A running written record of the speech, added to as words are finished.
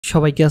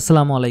সবাইকে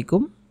আসসালামু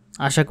আলাইকুম।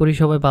 আশা করি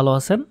সবাই ভালো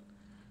আছেন।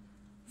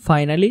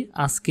 ফাইনালি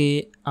আজকে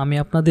আমি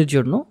আপনাদের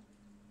জন্য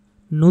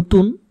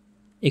নতুন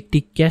একটি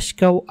ক্যাশ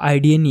কাউ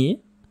আইডিয়া নিয়ে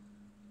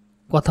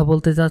কথা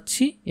বলতে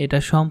যাচ্ছি। এটা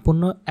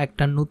সম্পূর্ণ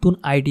একটা নতুন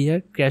আইডিয়ার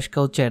ক্যাশ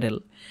কাউ চ্যানেল,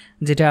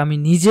 যেটা আমি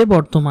নিজে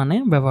বর্তমানে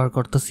ব্যবহার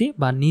করতেছি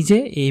বা নিজে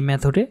এই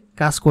মেথডে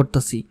কাজ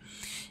করতেছি।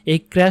 এই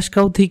ক্যাশ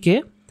কাউ থেকে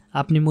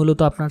আপনি মূলত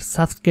আপনার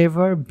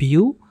সাবস্ক্রাইবার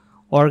ভিউ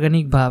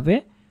অর্গানিকভাবে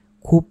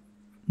খুব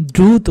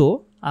দ্রুত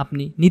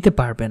আপনি নিতে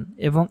পারবেন।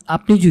 এবং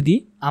আপনি যদি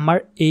আমার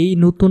এই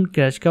নতুন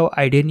ক্যাশ কাউ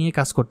আইডিয়া নিয়ে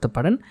কাজ করতে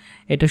পারেন,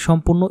 এটা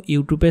সম্পূর্ণ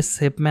ইউটিউবের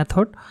সেফ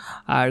মেথড,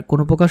 আর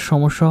কোনো প্রকার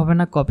সমস্যা হবে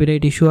না,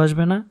 কপিরাইট ইস্যু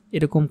আসবে না,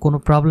 এরকম কোনো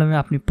প্রবলেমে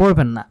আপনি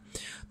পড়বেন না।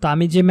 তো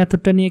আমি যে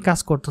মেথডটা নিয়ে কাজ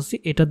করতেছি,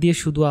 এটা দিয়ে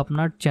শুধু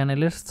আপনার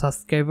চ্যানেলের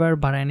সাবস্ক্রাইবার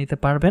বাড়ায় নিতে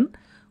পারবেন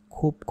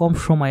খুব কম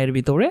সময়ের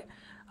ভিতরে।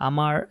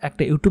 আমার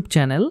একটা ইউটিউব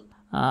চ্যানেল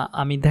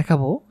আমি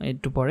দেখাবো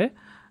একটু পরে,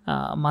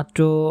 মাত্র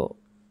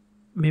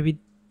মেবি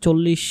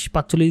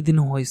 40-45 দিন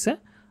হয়েছে।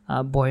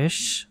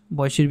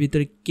 বয়সের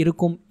ভিতরে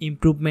কীরকম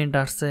ইমপ্রুভমেন্ট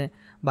আসছে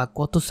বা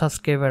কত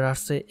সাবস্ক্রাইবার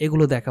আসছে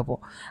এগুলো দেখাবো।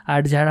 আর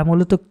যারা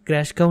মূলত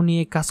ক্যাশ কাউ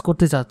নিয়ে কাজ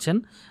করতে চাচ্ছেন,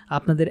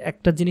 আপনাদের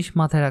একটা জিনিস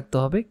মাথায় রাখতে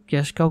হবে,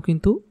 ক্যাশ কাউ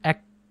কিন্তু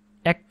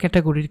এক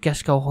ক্যাটাগরির ক্যাশ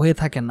কাউ হয়ে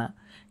থাকে না।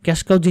 ক্যাশ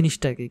কাউ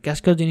জিনিসটা কি? ক্যাশ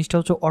কাউ জিনিসটা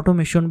হচ্ছে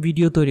অটোমেশন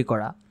ভিডিও তৈরি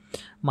করা।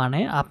 মানে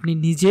আপনি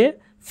নিজে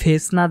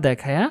ফেস না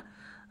দেখায়া,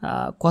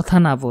 কথা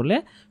না বলে,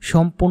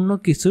 সম্পূর্ণ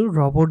কিছু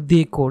রোবট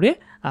দিয়ে করে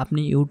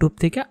আপনি ইউটিউব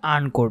থেকে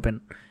আর্ন করবেন।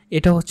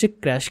 এটা হচ্ছে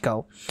ক্যাশ কাউ।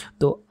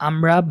 তো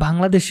আমরা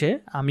বাংলাদেশে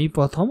আমি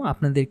প্রথম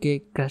আপনাদেরকে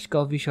ক্যাশ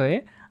কাউ বিষয়ে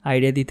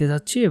আইডিয়া দিতে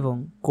যাচ্ছি এবং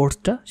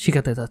কোর্সটা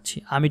শেখাতে যাচ্ছি।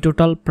 আমি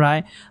টোটাল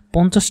প্রায়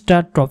 50টা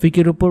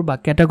টপিকের উপর বা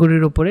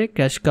ক্যাটাগরির উপরে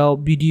ক্যাশ কাউ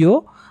ভিডিও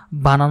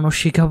বানানো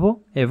শেখাবো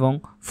এবং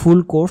ফুল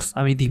কোর্স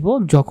আমি দিব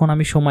যখন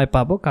আমি সময়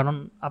পাবো। কারণ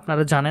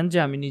আপনারা জানেন যে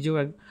আমি নিজেও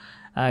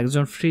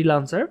একজন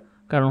ফ্রিল্যান্সার,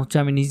 কারণ হচ্ছে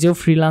আমি নিজেও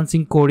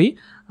ফ্রিল্যান্সিং করি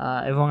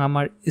এবং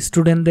আমার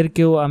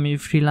স্টুডেন্টদেরকেও আমি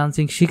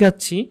ফ্রিল্যান্সিং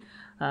শেখাচ্ছি।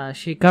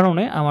 সেই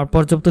কারণে আমার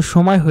পর্যাপ্ত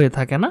সময় হয়ে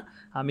থাকে না।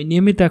 আমি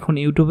নিয়মিত এখন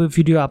ইউটিউবে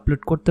ভিডিও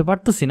আপলোড করতে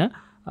পারতেছি না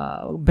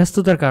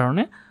ব্যস্ততার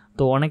কারণে,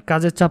 তো অনেক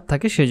কাজের চাপ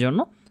থাকে সেই জন্য।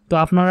 তো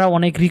আপনারা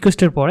অনেক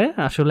রিকোয়েস্টের পরে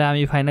আসলে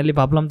আমি ফাইনালি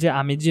ভাবলাম যে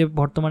আমি যে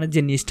বর্তমানে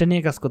যে নিউজটা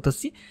নিয়ে কাজ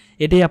করতেছি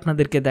এটাই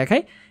আপনাদেরকে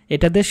দেখাই।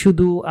 এটাতে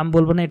শুধু আমি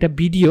বলবো না এটা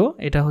ভিডিও,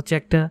 এটা হচ্ছে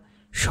একটা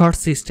short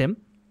system,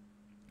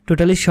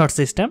 totally short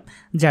system.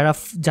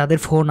 যাদের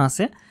ফোন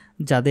আছে,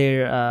 যাদের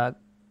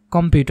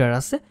কম্পিউটার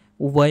আছে,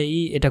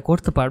 উভয়ই এটা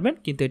করতে পারবেন,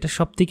 কিন্তু এটা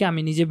সব থেকে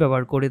আমি নিজে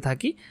ব্যবহার করে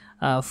থাকি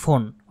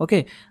ফোন। ওকে,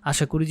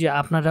 আশা করি যে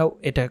আপনারাও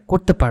এটা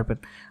করতে পারবেন।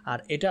 আর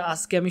এটা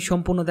আজকে আমি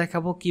সম্পূর্ণ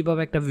দেখাবো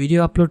কিভাবে একটা ভিডিও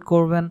আপলোড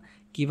করবেন,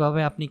 কিভাবে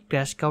আপনি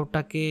ক্যাশ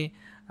কাউটাকে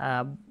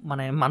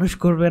মানে মানুষ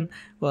করবেন,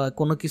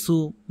 কোনো কিছু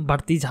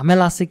বাড়তি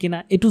ঝামেলা আছে কিনা,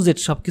 এ টু জেড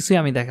সব কিছুই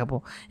আমি দেখাবো।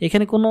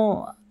 এখানে কোনো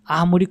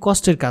আহামরি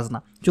কষ্টের কাজ না।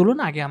 চলুন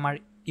আগে আমার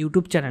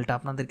ইউটিউব চ্যানেলটা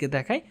আপনাদেরকে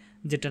দেখাই,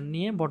 যেটা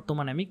নিয়ে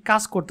বর্তমানে আমি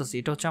কাজ করতেছি।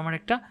 এটা হচ্ছে আমার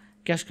একটা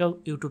ক্যাশ কাউ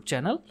ইউটিউব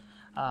চ্যানেল।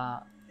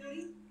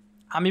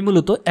 আমি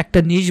মূলত একটা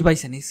নিশ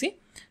বাইছে নিছি,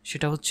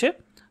 সেটা হচ্ছে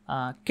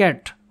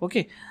ক্যাট।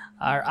 ওকে,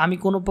 আর আমি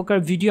কোনো প্রকার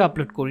ভিডিও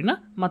আপলোড করি না,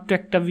 মাত্র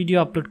একটা ভিডিও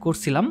আপলোড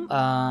করছিলাম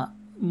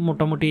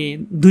মোটামুটি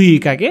 2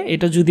 উইক আগে।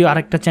 এটা যদিও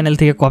আরেকটা চ্যানেল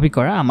থেকে কপি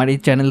করা, আমার এই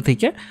চ্যানেল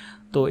থেকে।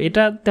 তো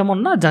এটা তেমন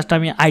না, জাস্ট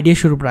আমি আইডিয়া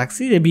স্বরূপ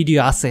রাখছি যে ভিডিও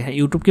আছে।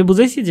 ইউটিউবকে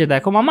বুঝাইছি যে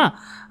দেখো মামা,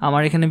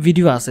 আমার এখানে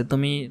ভিডিও আছে,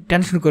 তুমি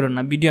টেনশন করো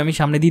না, ভিডিও আমি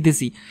সামনে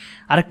দিতেছি।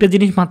 আরেকটা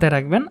জিনিস মাথায়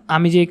রাখবেন,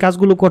 আমি যে এই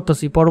কাজগুলো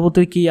করতেছি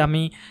পরবর্তী কি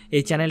আমি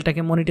এই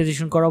চ্যানেলটাকে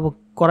মনিটাইজেশন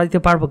করাইতে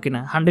পারবো কিনা,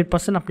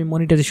 100% আপনি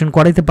মনিটাইজেশন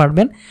করাইতে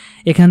পারবেন।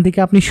 এখান থেকে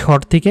আপনি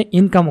শর্ট থেকে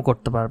ইনকামও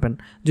করতে পারবেন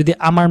যদি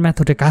আমার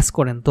মেথডে কাজ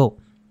করেন। তো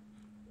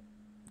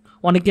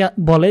অনেকে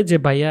বলে যে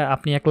ভাইয়া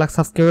আপনি 1 লাখ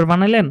সাবস্ক্রাইবার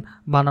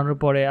বানানোর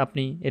পরে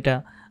আপনি এটা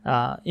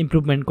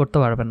ইমপ্রুভমেন্ট করতে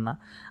পারবেন না।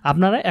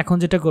 আপনারা এখন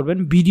যেটা করবেন,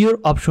 ভিডিওর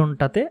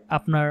অপশনটাতে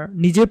আপনার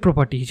নিজের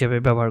প্রপার্টি হিসেবে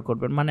ব্যবহার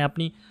করবেন। মানে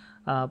আপনি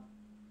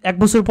 1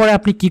 বছর পরে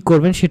আপনি কি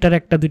করবেন সেটার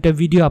 1-2টা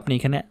ভিডিও আপনি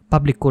এখানে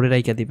পাবলিক করে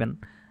রাইখা দিবেন,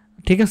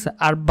 ঠিক আছে?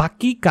 আর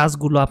বাকি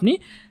কাজগুলো আপনি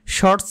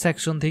শর্ট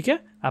সেকশন থেকে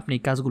আপনি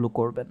কাজগুলো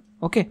করবেন।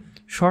 ওকে,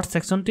 শর্ট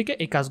সেকশন থেকে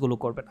এই কাজগুলো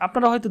করবেন।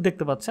 আপনারা হয়তো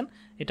দেখতে পাচ্ছেন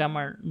এটা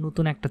আমার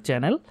নতুন একটা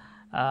চ্যানেল।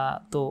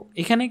 তো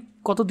এখানে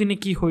কতদিনে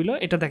কি হইলো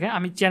এটা দেখে,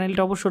 আমি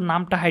চ্যানেলটা অবশ্য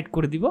নামটা হাইড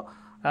করে দিব,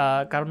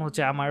 কারণ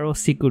হচ্ছে আমারও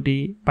সিকিউরিটি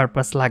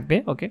পারপাস লাগবে।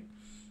 ওকে,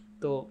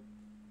 তো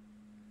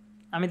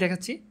আমি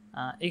দেখাচ্ছি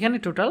এখানে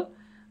টোটাল।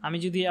 আমি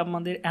যদি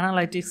আমাদের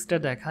অ্যানালাইটিক্সটা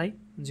দেখাই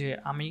যে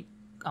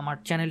আমার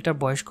চ্যানেলটার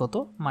বয়স কত,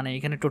 মানে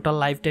এখানে টোটাল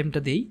লাইফ টাইমটা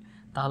দিই,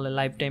 তাহলে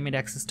লাইফ টাইমের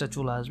অ্যাক্সেসটা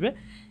চলে আসবে।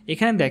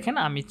 এখানে দেখেন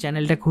আমি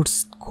চ্যানেলটা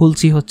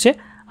খুলছি হচ্ছে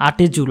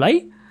 8 জুলাই,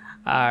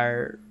 আর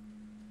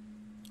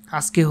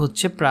আজকে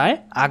হচ্ছে প্রায়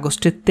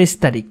আগস্টের 23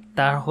 তারিখ।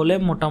 তাহলে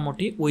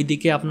মোটামুটি ওই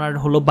দিকে আপনার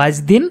হলো 22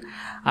 দিন,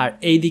 আর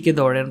এই দিকে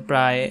ধরেন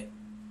প্রায়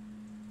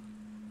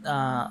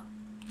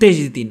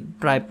 23 দিন,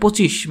 প্রায়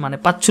 25 মানে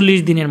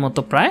 45 দিনের মতো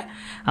প্রায়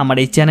আমার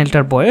এই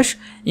চ্যানেলটার বয়স।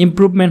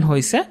 ইমপ্রুভমেন্ট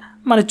হয়েছে,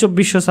 মানে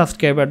 2400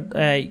 সাবস্ক্রাইবার,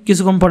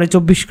 কিছুক্ষণ পরে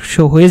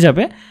 2400 হয়ে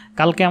যাবে।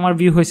 কালকে আমার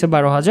ভিউ হয়েছে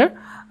 12,000,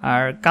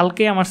 আর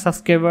কালকে আমার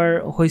সাবস্ক্রাইবার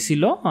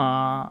হয়েছিল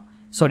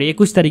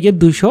 21 তারিখে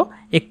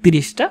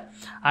 231টা।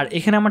 আর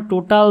এখানে আমার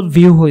টোটাল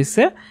ভিউ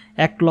হয়েছে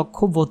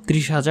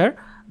 1,32,000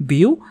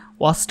 ভিউ,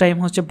 ওয়াচ টাইম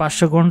হচ্ছে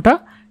 500 ঘন্টা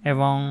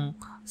এবং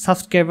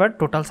সাবস্ক্রাইবার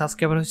টোটাল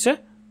সাবস্ক্রাইবার হচ্ছে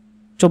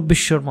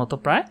 2400 মতো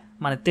প্রায়,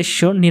 মানে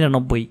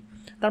 2399।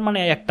 তার মানে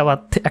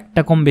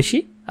একটা কম বেশি,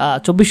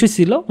 2400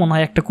 ছিল মনে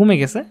হয়, একটা কমে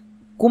গেছে,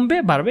 কমবে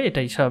বাড়বে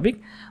এটাই স্বাভাবিক,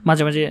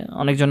 মাঝে মাঝে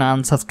অনেকজনে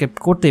আনসাবস্ক্রাইব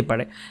করতেই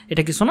পারে,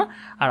 এটা কিছু না।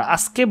 আর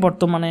আজকে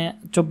বর্তমানে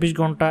 24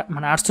 ঘন্টা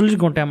মানে 48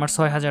 ঘন্টায় আমার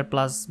 6000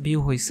 প্লাস ভিউ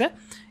হয়েছে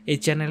এই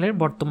চ্যানেলের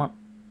বর্তমান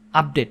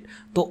আপডেট।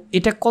 তো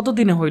এটা কত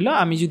দিনে হইল,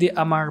 আমি যদি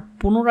আমার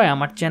পুনরায়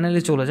আমার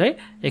চ্যানেলে চলে যাই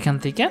এখান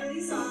থেকে,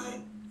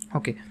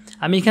 ওকে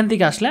আমি এখান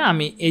থেকে আসলে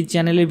আমি এই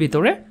চ্যানেলের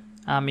ভিতরে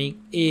আমি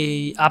এই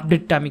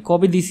আপডেটটা আমি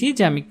কবে দিছি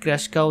যে আমি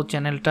ক্র্যাশ কাউ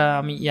চ্যানেলটা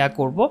আমি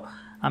করব,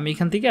 আমি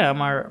এখান থেকে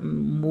আমার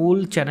মূল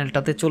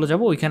চ্যানেলটাতে চলে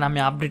যাব, ওইখানে আমি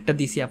আপডেটটা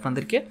দিছি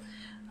আপনাদেরকে।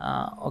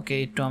 ওকে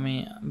একটু আমি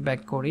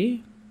ব্যাক করি,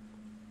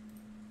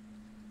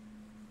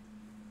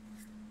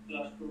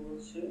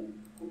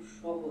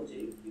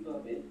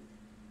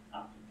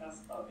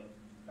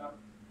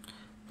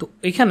 তো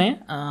এখানে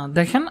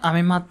দেখেন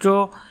আমি মাত্র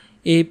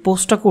এই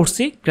পোস্টটা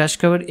করছি, ক্র্যাশ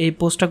কাউয়ের এই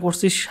পোস্টটা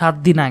করছি 7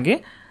 দিন আগে।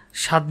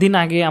 7 দিন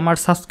আগে আমার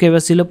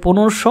সাবস্ক্রাইবার ছিল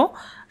 1500,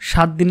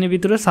 7 দিনের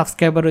ভিতরে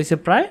সাবস্ক্রাইবার হয়েছে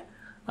প্রায়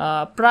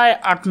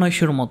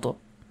 800-900 মতো।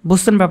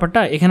 বুঝছেন ব্যাপারটা?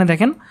 এখানে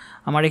দেখেন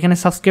আমার এখানে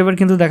সাবস্ক্রাইবার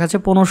কিন্তু দেখাচ্ছে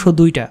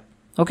 1502টা,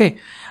 ওকে,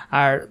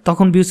 আর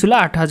তখন ভিউ ছিল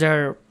 8000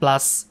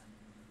 প্লাস,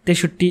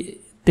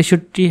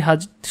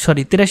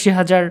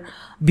 83,000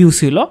 ভিউ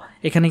ছিল।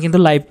 এখানে কিন্তু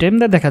লাইভ টাইম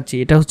দেখাচ্ছি,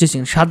 এটা হচ্ছে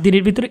 7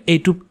 দিনের ভিতরে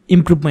এইটুক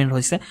ইমপ্রুভমেন্ট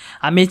হয়েছে।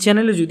 আমি এই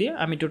চ্যানেলে যদি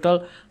আমি টোটাল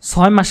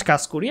 6 মাস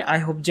কাজ করি, আই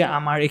হোপ যে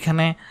আমার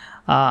এখানে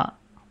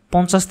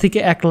 50 থেকে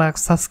 1 লাখ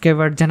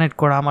সাবস্ক্রাইবার জেনারেট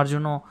করা আমার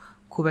জন্য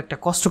খুব একটা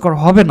কষ্টকর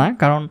হবে না,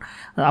 কারণ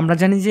আমরা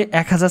জানি যে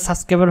 1000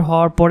 সাবস্ক্রাইবার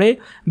হওয়ার পরে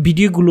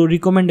ভিডিওগুলো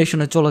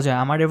রিকমেন্ডেশনে চলে যায়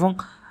আমার, এবং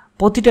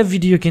প্রতিটা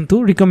ভিডিও কিন্তু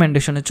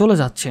রিকমেন্ডেশনে চলে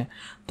যাচ্ছে।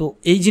 তো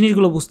এই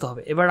জিনিসগুলো বুঝতে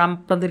হবে। এবার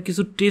আপনাদের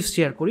কিছু টিপস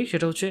শেয়ার করি,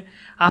 সেটা হচ্ছে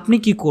আপনি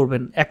কি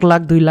করবেন 1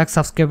 লাখ 2 লাখ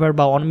সাবস্ক্রাইবার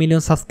বা 1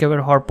 মিলিয়ন সাবস্ক্রাইবার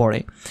হওয়ার পরে,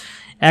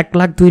 1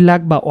 লাখ 2 লাখ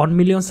বা 1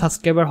 মিলিয়ন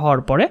সাবস্ক্রাইবার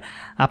হওয়ার পরে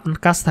আপনার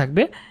কাজ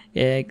থাকবে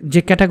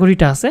যে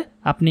ক্যাটাগরিটা আছে,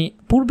 আপনি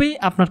পূর্বেই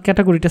আপনার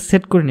ক্যাটাগরিটা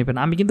সেট করে নেবেন।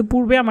 আমি কিন্তু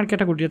পূর্বে আমার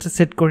ক্যাটাগরিটা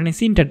সেট করে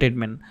নিয়েছি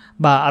এন্টারটেনমেন্ট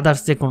বা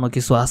আদার্স যে কোনো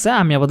কিছু আছে,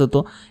 আমি আপাতত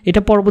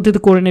এটা পরবর্তীতে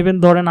করে নেবেন।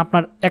 ধরেন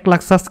আপনার 1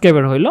 লাখ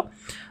সাবস্ক্রাইবার হইলো,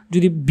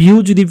 যদি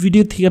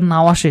ভিডিও থেকে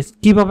নাও আসে,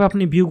 কীভাবে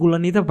আপনি ভিউগুলো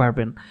নিতে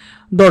পারবেন?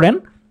 ধরেন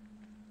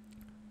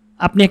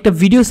আপনি একটা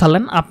ভিডিও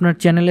চালেন, আপনার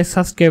চ্যানেলে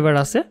সাবস্ক্রাইবার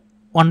আছে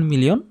 1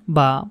 মিলিয়ন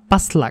বা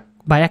 5 লাখ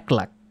বা 1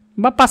 লাখ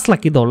বা 5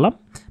 লাখই ধরলাম,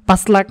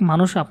 5 লাখ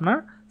মানুষ আপনার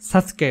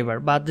সাবস্ক্রাইবার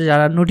বা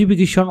যারা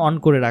নোটিফিকেশন অন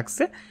করে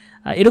রাখছে,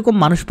 এরকম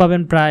মানুষ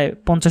পাবেন প্রায়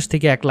 50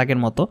 থেকে 1 লাখের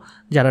মতো,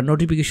 যারা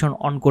নোটিফিকেশন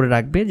অন করে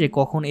রাখবে যে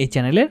কখন এই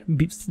চ্যানেলের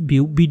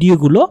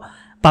ভিডিওগুলো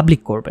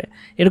পাবলিক করবে,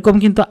 এরকম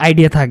কিন্তু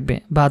আইডিয়া থাকবে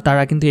বা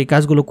তারা কিন্তু এই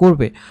কাজগুলো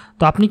করবে।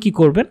 তো আপনি কি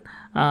করবেন,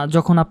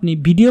 যখন আপনি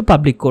ভিডিও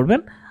পাবলিক করবেন,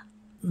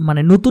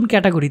 মানে নতুন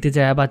ক্যাটাগরিতে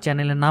যায় বা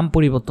চ্যানেলের নাম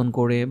পরিবর্তন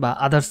করে বা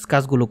আদার্স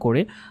কাজগুলো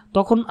করে,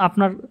 তখন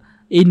আপনার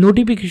এই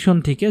নোটিফিকেশন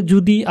থেকে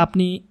যদি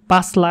আপনি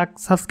 5 লাখ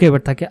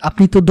সাবস্ক্রাইবার থাকে,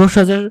 আপনি তো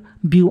 10,000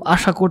 ভিউ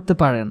আশা করতে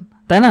পারেন,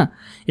 তাই না?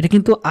 এটা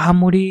কিন্তু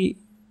আহামরি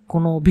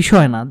কোনো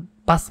বিষয় না,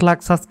 5 লাখ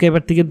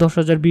সাবস্ক্রাইবার থেকে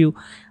 10,000 ভিউ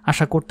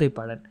আশা করতেই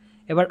পারেন।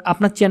 এবার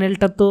আপনার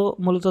চ্যানেলটা তো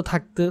মূলত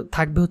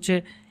থাকবে হচ্ছে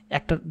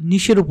একটা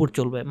নিশের উপর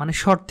চলবে, মানে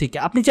শর্ট থেকে।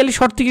 আপনি চাইলে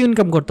শর্ট থেকে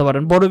ইনকাম করতে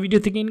পারেন, বড় ভিডিও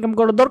থেকে ইনকাম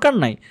করার দরকার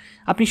নাই,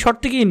 আপনি শর্ট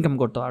থেকে ইনকাম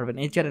করতে পারবেন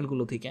এই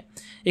চ্যানেলগুলো থেকে।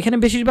 এখানে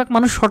বেশিরভাগ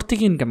মানুষ শর্ট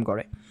থেকে ইনকাম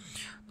করে।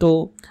 তো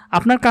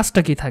আপনার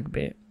কাজটা কি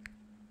থাকবে,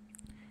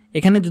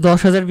 এখানে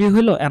 10,000 ভিউ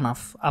হলো এনাফ,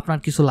 আপনার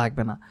কিছু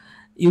লাগবে না।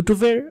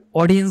 ইউটিউবের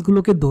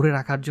অডিয়েন্সগুলোকে ধরে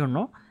রাখার জন্য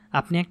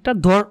আপনি একটা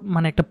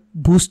একটা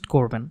বুস্ট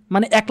করবেন,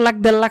 মানে 1 লাখ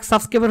 1.5 লাখ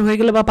সাবস্ক্রাইবার হয়ে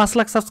গেলে বা 5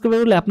 লাখ সাবস্ক্রাইবার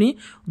হলে আপনি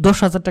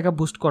 10,000 টাকা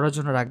বুস্ট করার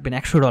জন্য রাখবেন,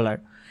 $100।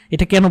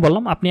 এটা কেন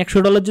বললাম, আপনি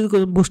 $100 যদি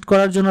বুস্ট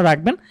করার জন্য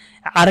রাখবেন,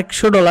 আর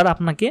 $100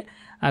 আপনাকে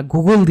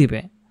গুগল দিবে,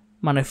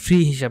 মানে ফ্রি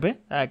হিসাবে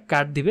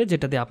কার্ড দিবে,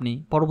 যেটা দিয়ে আপনি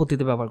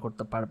পরবর্তীতে ব্যবহার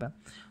করতে পারবেন।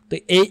 তো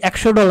এই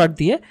 $100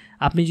 দিয়ে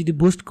আপনি যদি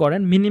বুস্ট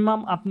করেন, মিনিমাম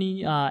আপনি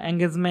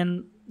এঙ্গেজমেন্ট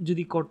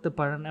যদি করতে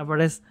পারেন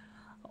এভারেজ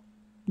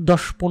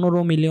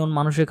 10-15 মিলিয়ন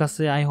মানুষের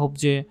কাছে, আই হোপ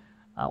যে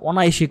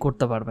অনায়াসই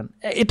করতে পারবেন।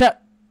 এটা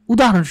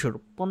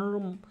উদাহরণস্বরূপ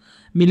 15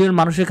 মিলিয়ন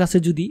মানুষের কাছে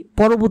যদি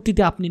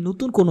পরবর্তীতে আপনি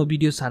নতুন কোনো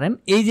ভিডিও ছাড়েন,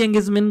 এই যে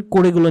এঙ্গেজমেন্ট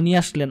করেগুলো নিয়ে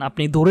আসলেন,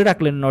 আপনি ধরে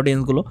রাখলেন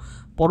অডিয়েন্সগুলো,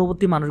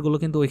 পরবর্তী মানুষগুলো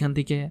কিন্তু ওইখান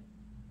থেকে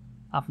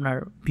আপনার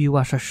ভিউ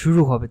আসা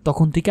শুরু হবে,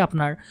 তখন থেকে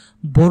আপনার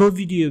বড়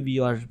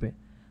ভিডিও আসবে।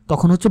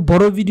 তখন হচ্ছে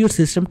বড় ভিডিওর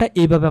সিস্টেমটা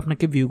এইভাবে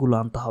আপনাকে ভিউগুলো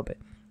আনতে হবে,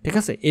 ঠিক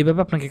আছে? এইভাবে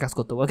আপনাকে কাজ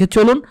করতে হবে। ওকে,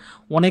 চলুন,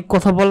 অনেক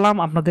কথা বললাম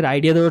আপনাদের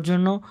আইডিয়া দেওয়ার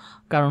জন্য,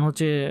 কারণ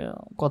হচ্ছে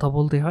কথা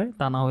বলতে হয়,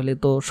 তা না হলে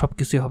তো সব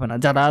কিছুই হবে না।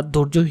 যারা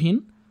ধৈর্যহীন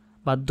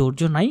বা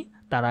ধৈর্য নাই,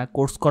 তারা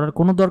কোর্স করার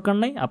কোনো দরকার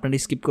নাই, আপনারা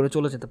স্কিপ করে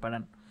চলে যেতে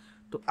পারেন।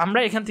 তো আমরা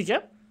এখান থেকে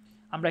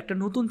একটা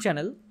নতুন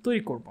চ্যানেল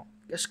তৈরি করব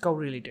ক্যাশ কাউ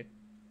রিলেটেড।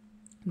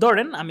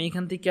 ধরেন আমি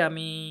এখান থেকে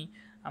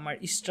আমার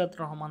ইশরাত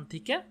রহমান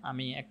থেকে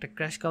আমি একটা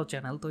ক্র্যাশ কাউ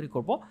চ্যানেল তৈরি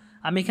করব।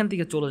 আমি এখান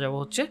থেকে চলে যাব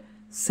হচ্ছে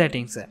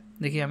সেটিংসে,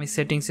 দেখি আমি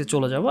সেটিংসে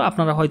চলে যাব।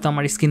 আপনারা হয়তো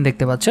আমার স্ক্রিন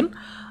দেখতে পাচ্ছেন,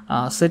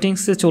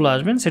 সেটিংসে চলে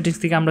আসবেন। সেটিংস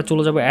থেকে আমরা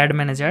চলে যাব অ্যাড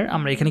ম্যানেজার,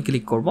 আমরা এখানে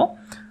ক্লিক করব।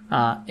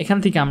 এখান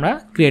থেকে আমরা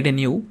ক্রিয়েট এ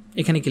নিউ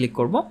এখানে ক্লিক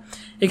করব।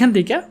 এখান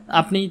থেকে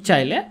আপনি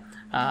চাইলে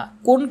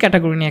কোন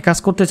ক্যাটাগরি নিয়ে কাজ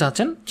করতে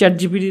চাচ্ছেন চ্যাট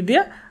জিপিটি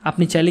দিয়ে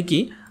আপনি চাইলে কি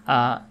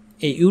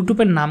এই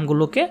ইউটিউবের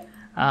নামগুলোকে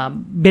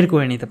বের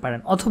করে নিতে পারেন,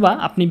 অথবা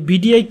আপনি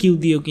ভিডিআই কিউ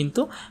দিয়েও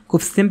কিন্তু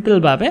খুব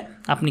সিম্পলভাবে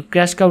আপনি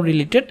ক্র্যাশ কাউ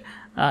রিলেটেড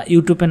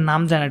ইউটিউবের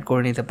নাম জেনারেট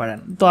করে নিতে পারেন।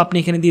 তো আপনি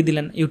এখানে দিয়ে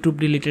দিলেন ইউটিউব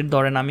রিলেটেড,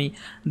 ধরেন আমি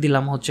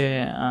দিলাম হচ্ছে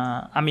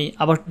আমি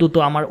আবার তো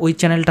আমার ওই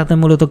চ্যানেলটাতে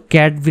মূলত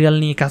ক্যাট বিড়াল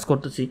নিয়ে কাজ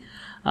করতেছি,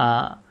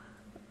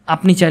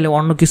 আপনি চাইলে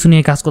অন্য কিছু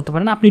নিয়ে কাজ করতে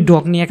পারেন, আপনি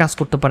ডগ নিয়ে কাজ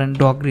করতে পারেন,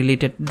 ডগ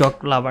রিলেটেড, ডগ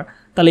লাভার,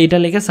 তাহলে এটা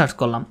লিখে সার্চ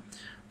করলাম।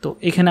 তো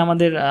এখানে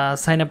আমাদের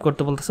সাইন আপ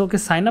করতে বলতেছে, ওকে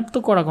সাইন আপ তো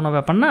করা কোনো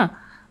ব্যাপার না।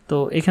 তো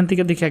এখান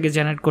থেকে দেখি আগে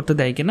জেনারেট করতে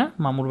দেয় কিনা,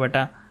 মামুর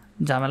বেটা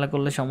ঝামেলা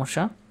করলে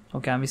সমস্যা।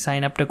 ওকে আমি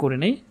সাইন আপটা করে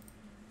নেই।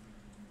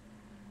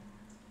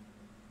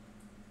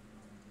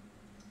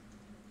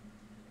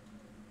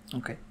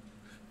 ওকে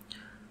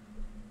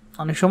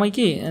অনেক সময়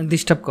কি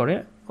ডিস্টার্ব করে।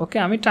 ওকে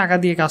আমি টাকা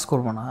দিয়ে কাজ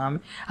করব না আমি,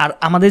 আর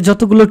আমাদের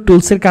যতগুলো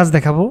টুলসের কাজ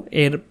দেখাবো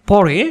এর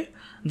পরে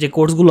যে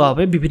কোর্সগুলো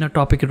হবে বিভিন্ন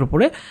টপিকের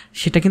উপরে,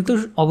 সেটা কিন্তু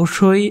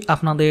অবশ্যই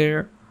আপনাদের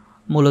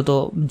মূলত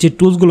যে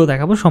টুলসগুলো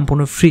দেখাবো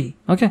সম্পূর্ণ ফ্রি।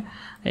 ওকে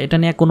এটা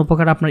নিয়ে কোনো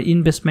প্রকার আপনার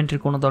ইনভেস্টমেন্টের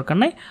কোনো দরকার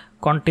নাই।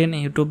 কন্টেন্ট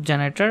ইউটিউব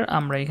জেনারেটর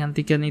আমরা এখান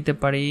থেকে নিতে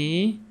পারি,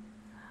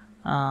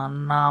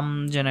 নাম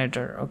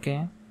জেনারেটর। ওকে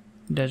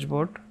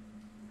ড্যাশবোর্ড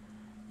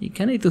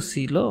এখানেই তো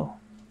ছিল।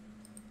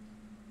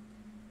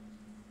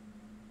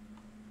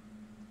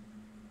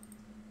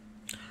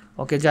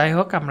 ওকে যাই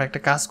হোক আমরা একটা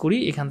কাজ করি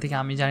এখান থেকে,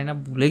 আমি জানি না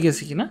ভুলে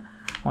গেছি কিনা,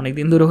 অনেক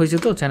দিন ধরে হয়েছে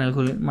তো চ্যানেল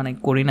খুলে মানে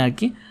করি না আর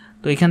কি।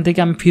 তো এখান থেকে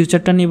আমি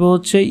ফিউচারটা নিব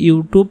হচ্ছে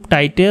YouTube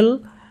title,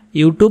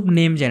 YouTube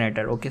name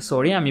generator. ওকে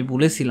সরি আমি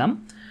ভুলেছিলাম।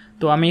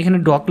 তো আমি এখানে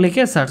ডক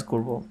লিখে সার্চ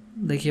করব,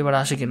 দেখি এবার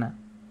আসে কিনা।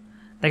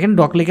 দেখেন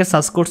ডক লিখে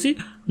সার্চ করছি,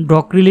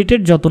 ডক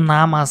রিলেটেড যত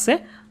নাম আছে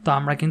তো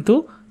আমরা কিন্তু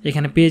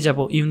এখানে পেয়ে যাব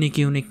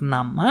ইউনিক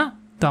নাম। হ্যাঁ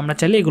তো আমরা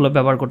চাইলে এগুলো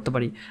ব্যবহার করতে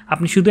পারি।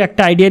 আপনি শুধু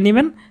একটা আইডিয়া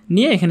নেবেন,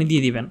 নিয়ে এখানে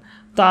দিয়ে দিবেন।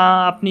 তা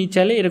আপনি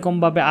চাইলে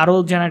এরকমভাবে আরও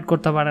জেনারেট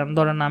করতে পারেন।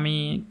 ধরেন আমি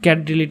ক্যাট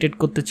রিলেটেড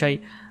করতে চাই,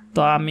 তো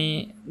আমি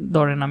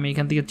ধরেন আমি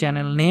এখান থেকে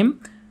চ্যানেল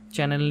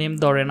নেম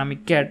ধরেন আমি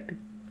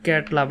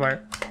ক্যাট লাভার,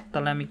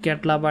 তাহলে আমি ক্যাট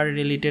লাভার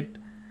রিলেটেড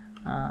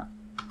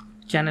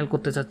চ্যানেল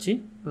করতে চাচ্ছি,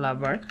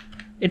 লাভার।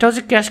 এটা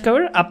হচ্ছে ক্যাশ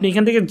কাভার। আপনি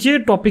এখান থেকে যে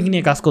টপিক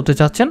নিয়ে কাজ করতে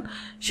চাচ্ছেন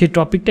সেই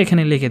টপিকটা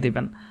এখানে লিখে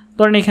দেবেন।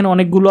 ধরেন এখানে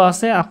অনেকগুলো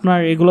আছে, আপনার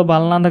এগুলো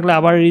ভালো না থাকলে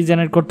আবার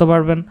রিজেনারেট করতে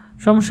পারবেন,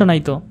 সমস্যা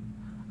নাই। তো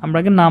আমরা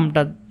আগে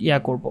নামটা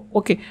করব।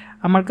 ওকে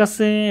আমার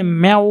কাছে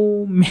ম্যাও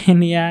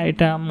ম্যানিয়া,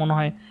 এটা মনে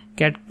হয়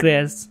ক্যাট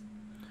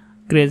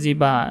ক্রেজি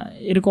বা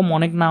এরকম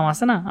অনেক নাম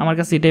আছে না, আমার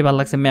কাছে এটাই ভালো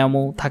লাগছে,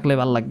 ম্যাও থাকলে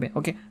ভালো লাগবে।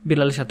 ওকে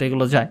বিড়ালের সাথে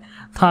এগুলো যায়।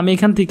 তো আমি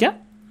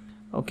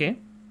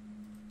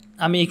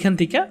এখান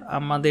থেকে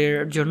আমাদের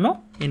জন্য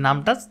এই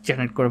নামটা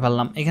জেনারেট করে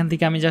ফেললাম। এখান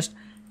থেকে আমি জাস্ট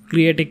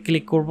ক্রিয়েটে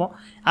ক্লিক করব।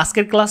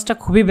 আজকের ক্লাসটা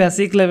খুবই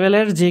বেসিক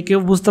লেভেলের, যে কেউ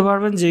বুঝতে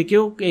পারবেন, যে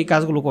কেউ এই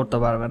কাজগুলো করতে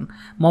পারবেন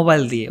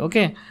মোবাইল দিয়ে।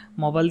 ওকে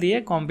মোবাইল দিয়ে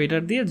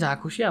কম্পিউটার দিয়ে যা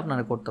খুশি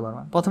আপনারা করতে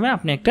পারবেন। প্রথমে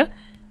আপনি একটা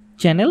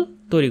চ্যানেল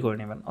তৈরি করে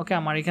নেবেন। ওকে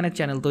আমার এখানে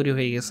চ্যানেল তৈরি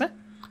হয়ে গেছে।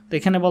 তো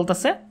এখানে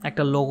বলতেছে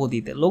একটা লোগো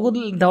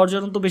দেওয়ার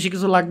জন্য তো বেশি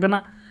কিছু লাগবে না।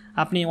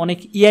 আপনি অনেক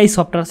এআই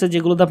সফটওয়্যার আছে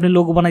যেগুলোতে আপনি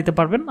লোগো বানাইতে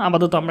পারবেন।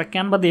 আপাতত আমরা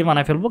ক্যানভা দিয়ে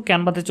বানাই ফেলবো।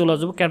 ক্যানভাতে চলে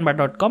আসবো,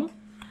 canva.com।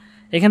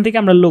 এখান থেকে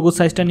আমরা লোগো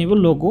সাইজটা নিব।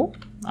 লোগো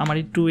আমার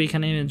একটু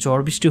এখানে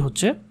ঝড় বৃষ্টি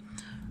হচ্ছে,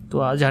 তো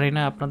জানি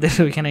না আপনাদের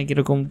ওইখানে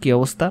কীরকম কী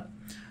অবস্থা।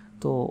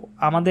 তো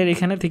আমাদের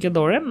এখানে থেকে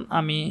ধরেন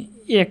আমি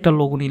একটা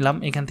লোগো নিলাম,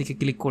 এখান থেকে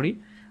ক্লিক করি।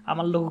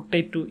 আমার লোগোটা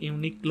একটু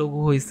ইউনিক লোগো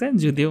হয়েছে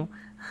যদিও,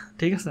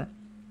 ঠিক আছে।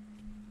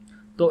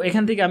 তো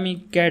এখান থেকে আমি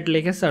ক্যাট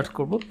লিখে সার্চ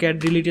করব, ক্যাট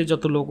রিলেটেড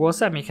যত লোগো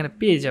আছে আমি এখানে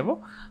পেয়ে যাব।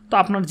 তো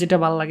আপনার যেটা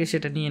ভালো লাগে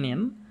সেটা নিয়ে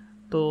নিন।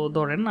 তো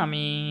ধরেন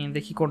আমি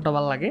দেখি কোনটা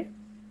ভালো লাগে,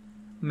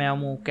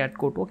 ম্যামো ক্যাট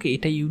কোট। ওকে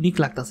এটা ইউনিক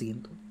লাগতেছে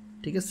কিন্তু,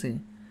 ঠিক আছে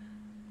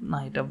না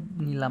এটা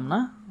নিলাম না।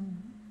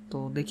 তো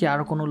দেখি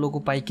আরও কোনো লোগো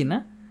পাই কি না।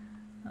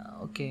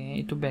 ওকে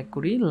একটু ব্যাক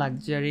করি,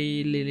 লাক্সারি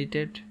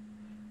রিলেটেড।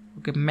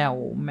 ওকে ম্যাও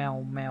ম্যাও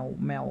ম্যাও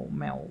ম্যাও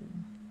ম্যাও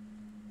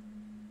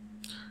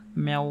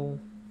ম্যাও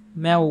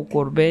ম্যাও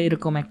করবে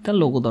এরকম একটা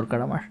লোগো দরকার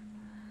আমার।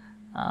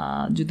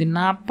 যদি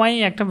না পাই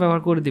একটা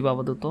ব্যবহার করে দিব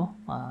আপাতত।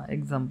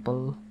 এক্সাম্পল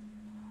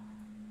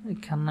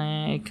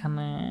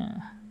এখানে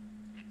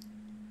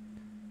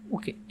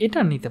ওকে এটা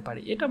নিতে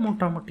পারি, এটা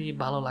মোটামুটি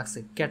ভালো লাগছে,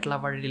 ক্যাট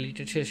লাভার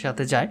রিলেটেডের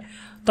সাথে যায়।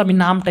 তো আমি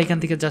নামটা এখান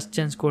থেকে জাস্ট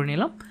চেঞ্জ করে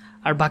নিলাম,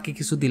 আর বাকি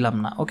কিছু দিলাম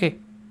না। ওকে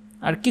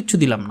আর কিচ্ছু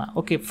দিলাম না।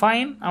 ওকে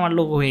ফাইন আমার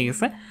লোগো হয়ে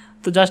গেছে।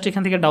 তো জাস্ট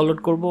এখান থেকে ডাউনলোড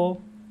করব,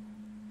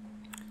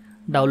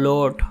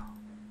 ডাউনলোড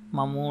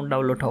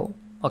হও।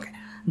 ওকে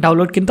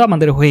ডাউনলোড কিন্তু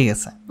আমাদের হয়ে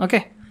গেছে। ওকে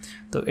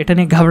তো এটা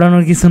নিয়ে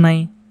ঘাবড়ানোর কিছু নাই।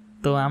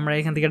 তো আমরা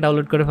এখান থেকে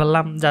ডাউনলোড করে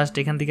ফেললাম। জাস্ট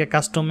এখান থেকে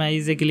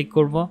কাস্টমাইজে ক্লিক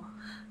করব,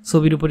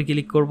 ছবির উপরে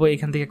ক্লিক করব,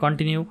 এখান থেকে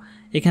কন্টিনিউ।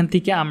 এখান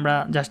থেকে আমরা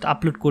জাস্ট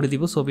আপলোড করে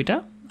দিব, ছবিটা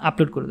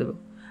আপলোড করে দেব।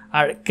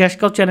 আর ক্যাশ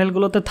কাউ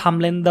চ্যানেলগুলোতে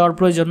থাম্বনেল দেওয়ার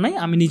প্রয়োজন নাই,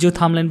 আমি নিজেও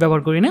থাম্বনেল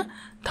ব্যবহার করি না।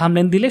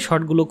 থাম্বনেল দিলে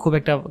শর্টগুলো খুব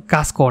একটা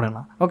কাজ করে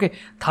না। ওকে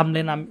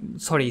থাম্বনেল আমি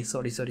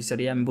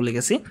সরি আমি ভুলে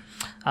গেছি,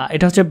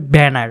 এটা হচ্ছে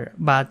ব্যানার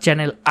বা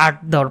চ্যানেল আর্ট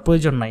দেওয়ার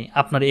প্রয়োজন নাই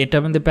আপনার।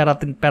 এটার মধ্যে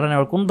প্যারা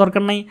নেওয়ার কোনো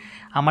দরকার নাই।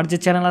 আমার যে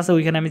চ্যানেল আছে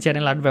ওইখানে আমি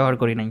চ্যানেল আর্ট ব্যবহার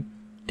করি নাই,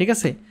 ঠিক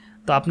আছে।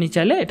 তো আপনি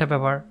চাইলে এটা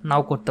ব্যবহার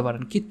নাও করতে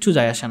পারেন, কিচ্ছু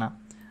যায় আসে না।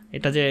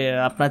 এটা যে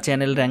আপনার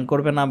চ্যানেল র্যাঙ্ক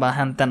করবে না বা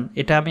হ্যান ত্যান,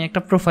 এটা আমি একটা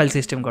প্রোফাইল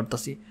সিস্টেম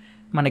করতেছি,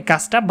 মানে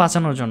কাজটা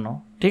বাঁচানোর জন্য,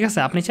 ঠিক আছে?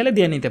 আপনি চাইলে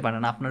দিয়ে নিতে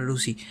পারেন, আপনার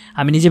রুচি।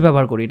 আমি নিজে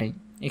ব্যবহার করি নাই,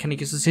 এখানে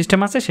কিছু সিস্টেম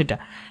আছে সেটা।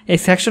 এই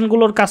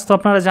সেকশনগুলোর কাজ তো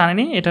আপনারা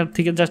জানেনই, এটার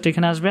থেকে জাস্ট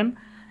এখানে আসবেন,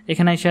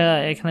 এখানে এসে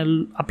এখানে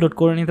আপলোড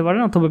করে নিতে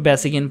পারেন, অথবা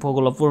বেসিক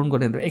ইনফোগুলো পূরণ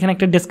করে নিতে পারেন। এখানে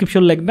একটা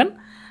ডেসক্রিপশন লিখবেন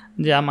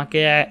যে আমাকে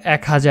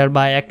 1000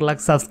 বা 1 লাখ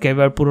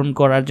সাবস্ক্রাইবার পূরণ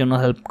করার জন্য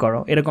হেল্প করো,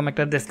 এরকম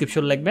একটা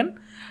ডেসক্রিপশন লিখবেন।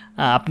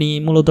 আপনি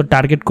মূলত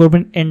টার্গেট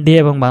করবেন ইন্ডিয়া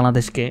এবং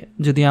বাংলাদেশকে,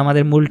 যদিও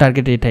আমাদের মূল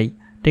টার্গেট এটাই,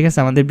 ঠিক আছে?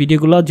 আমাদের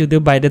ভিডিওগুলো যদিও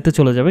বাইরেতে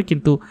চলে যাবে,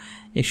 কিন্তু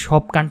এই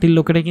সব কান্ট্রির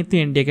লোকেরা কিন্তু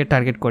ইন্ডিয়াকে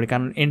টার্গেট করে,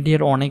 কারণ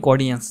ইন্ডিয়ার অনেক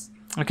অডিয়েন্স।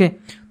 ওকে,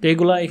 তো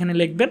এগুলো এখানে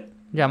লিখবেন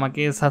যে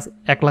আমাকে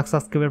 1 লাখ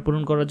সাবস্ক্রাইবার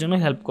পূরণ করার জন্য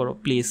হেল্প করো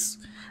প্লিজ,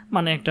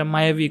 মানে একটা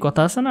মায়াবী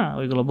কথা আছে না,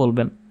 ওইগুলো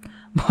বলবেন।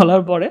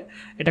 বলার পরে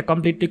এটা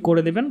কমপ্লিটলি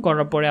করে দেবেন।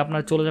 করার পরে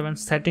আপনার চলে যাবেন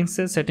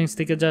সেটিংসে, সেটিংস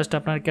থেকে জাস্ট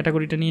আপনার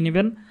ক্যাটাগরিটা নিয়ে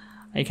নেবেন,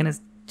 এখানে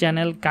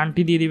চ্যানেল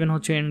কান্ট্রি দিয়ে দিবেন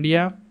হচ্ছে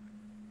ইন্ডিয়া,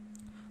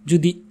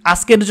 যদি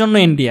আজকের জন্য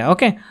ইন্ডিয়া।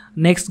 ওকে,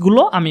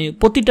 নেক্সটগুলো আমি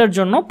প্রতিটার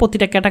জন্য,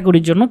 প্রতিটা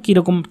ক্যাটাগরির জন্য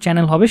কীরকম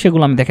চ্যানেল হবে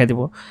সেগুলো আমি দেখাই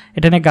দেবো।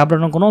 এটা নিয়ে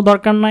ঘাবড়ানোর কোনো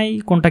দরকার নাই,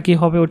 কোনটা কী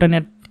হবে ওটা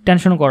নিয়ে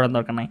টেনশন করার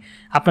দরকার নাই।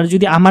 আপনারা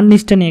যদি আমার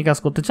নিচটা নিয়ে কাজ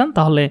করতে চান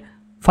তাহলে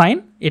ফাইন,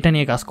 এটা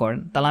নিয়ে কাজ করেন।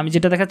 তাহলে আমি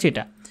যেটা দেখাচ্ছি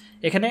এটা,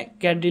 এখানে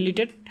ক্যাট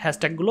রিলেটেড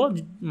হ্যাশট্যাগুলো,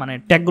 মানে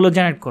ট্যাগগুলো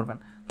জেনারেট করবেন।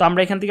 তো আমরা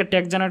এখান থেকে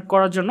ট্যাগ জেনারেট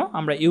করার জন্য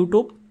আমরা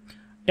ইউটিউব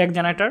ট্যাগ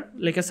জেনারেটর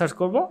লিখে সার্চ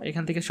করব।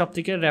 এখান থেকে সব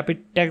থেকে র্যাপিড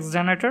ট্যাগ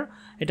জেনারেটর,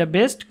 এটা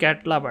বেস্ট, ক্যাট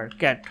লাভার,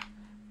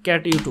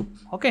 ক্যাট ইউটিউব।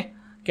 ওকে,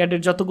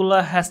 ক্যাটের যতগুলো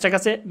হ্যাশট্যাগ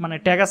আছে, মানে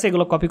ট্যাগ আছে,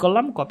 এগুলো কপি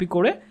করলাম, কপি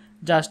করে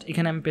জাস্ট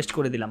এখানে আমি পেস্ট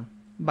করে দিলাম,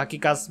 বাকি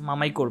কাজ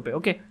মামাই করবে।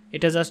 ওকে,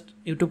 এটা জাস্ট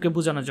ইউটিউবকে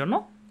বোঝানোর জন্য।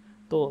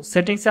 তো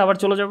সেটিংসে আবার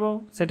চলে যাব,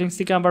 সেটিংস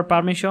থেকে আবার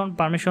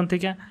পারমিশন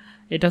থেকে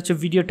এটা হচ্ছে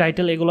ভিডিও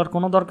টাইটেল, এগুলোর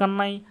কোনো দরকার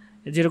নাই,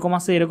 যেরকম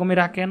আছে এরকমই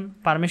রাখেন।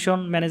 পারমিশন,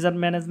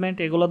 ম্যানেজমেন্ট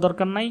এগুলো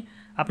দরকার নাই,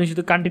 আপনি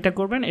শুধু কান্ট্রিটা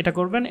করবেন, এটা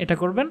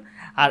করবেন,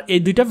 আর এই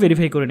দুইটা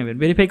ভেরিফাই করে নেবেন।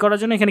 ভেরিফাই করার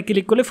জন্য এখানে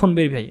ক্লিক করলে ফোন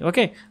ভেরিফাই।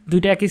 ওকে,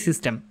 দুইটা একই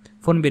সিস্টেম,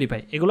 ফোন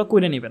ভেরিফাই, এগুলো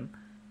করে নেবেন।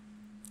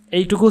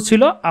 এইটুকু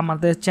ছিল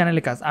আমাদের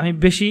চ্যানেলের কাজ। আমি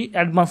বেশি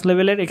অ্যাডভান্স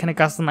লেভেলের এখানে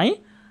কাজ নাই,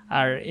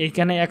 আর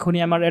এইখানে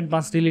এখনই আমার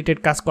অ্যাডভান্স রিলেটেড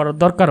কাজ করার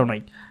দরকারও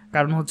নাই,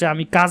 কারণ হচ্ছে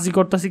আমি কাজই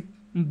করতেছি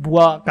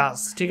ভুয়া কাজ,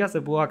 ঠিক আছে?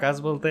 ভুয়া কাজ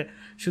বলতে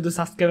শুধু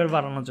সাবস্ক্রাইবার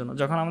বাড়ানোর জন্য।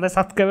 যখন আমাদের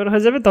সাবস্ক্রাইবার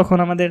হয়ে যাবে তখন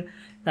আমাদের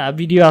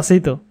ভিডিও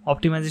আসেই তো,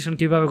 অপটিমাইজেশন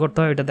কীভাবে করতে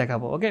হয় এটা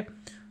দেখাবো। ওকে,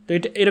 তো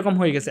এটা এরকম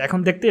হয়ে গেছে, এখন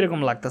দেখতে এরকম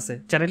লাগতেছে,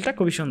 চ্যানেলটা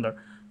খুবই সুন্দর।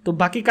 তো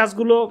বাকি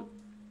কাজগুলো,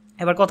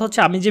 এবার কথা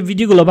হচ্ছে আমি যে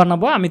ভিডিওগুলো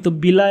বানাবো, আমি তো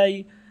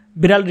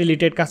বিড়াল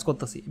রিলেটেড কাজ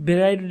করতেছি।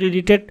 বিড়াল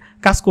রিলেটেড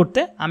কাজ করতে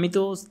আমি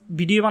তো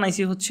ভিডিও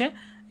বানাইছি হচ্ছে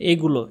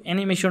এইগুলো,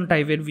 অ্যানিমেশন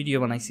টাইপের ভিডিও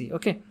বানাইছি।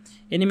 ওকে,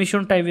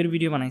 অ্যানিমেশন টাইপের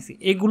ভিডিও বানাইছি,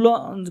 এগুলো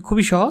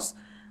খুবই সহজ।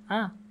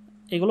 হ্যাঁ,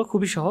 এগুলো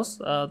খুবই সহজ।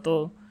 তো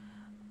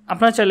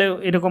আপনারা চাইলে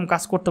এরকম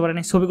কাজ করতে পারেন।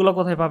 এই ছবিগুলো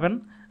কোথায় পাবেন?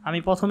 আমি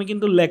প্রথমে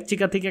কিন্তু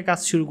লেকচিকা থেকে কাজ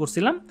শুরু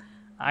করছিলাম,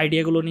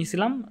 আইডিয়াগুলো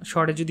নিয়েছিলাম।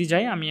 শর্টে যদি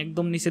যাই, আমি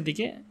একদম নিচের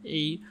দিকে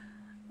এই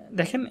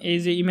দেখেন, এই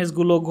যে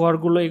ইমেজগুলো,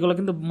 ঘরগুলো, এগুলো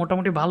কিন্তু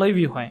মোটামুটি ভালোই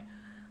ভিউ হয়।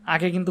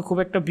 আগে কিন্তু খুব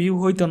একটা ভিউ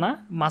হইতো না,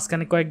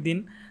 মাঝখানে কয়েকদিন,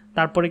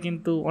 তারপরে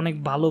কিন্তু অনেক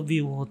ভালো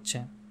ভিউ হচ্ছে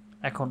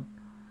এখন।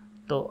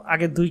 তো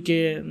আগে 2K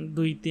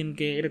 2-3K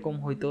এরকম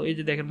হইতো, এই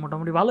যে দেখেন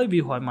মোটামুটি ভালোই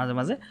ভিউ হয় মাঝে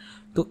মাঝে।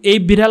 তো এই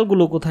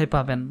বিড়ালগুলো কোথায়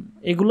পাবেন?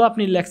 এগুলো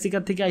আপনি লেক্সিকা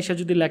থেকে আইসা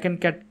যদি লেখেন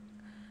ক্যাট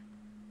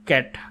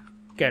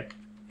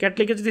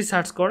লিখে যদি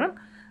সার্চ করেন,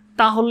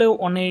 তাহলেও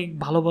অনেক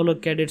ভালো ভালো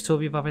ক্যাটের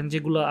ছবি পাবেন,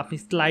 যেগুলো আপনি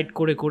স্লাইড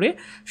করে করে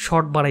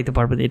শর্ট বানাইতে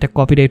পারবেন। এটা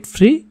কপিরাইট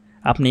ফ্রি,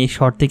 আপনি এই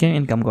শর্ট থেকে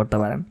ইনকাম করতে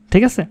পারেন,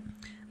 ঠিক আছে?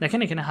 দেখেন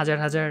এখানে হাজার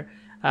হাজার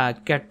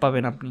ক্যাট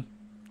পাবেন, আপনি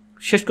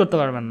শেষ করতে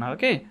পারবেন না।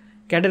 ওকে,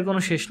 ক্যাটের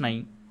কোনো শেষ নাই।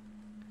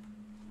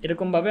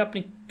 এরকমভাবে আপনি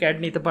ক্যাট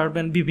নিতে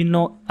পারবেন বিভিন্ন।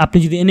 আপনি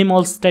যদি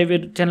অ্যানিমালস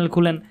টাইপের চ্যানেল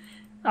খুলেন,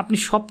 আপনি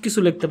সব কিছু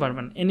লিখতে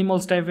পারবেন,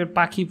 অ্যানিমালস টাইপের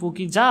পাখি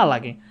পুকি যা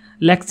লাগে,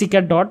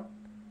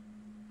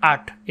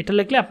 lexica.art এটা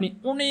লিখলে আপনি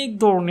অনেক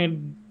ধরনের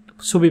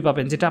ছবি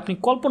পাবেন, যেটা আপনি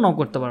কল্পনাও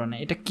করতে পারবেন না।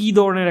 এটা কী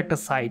ধরনের একটা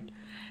সাইট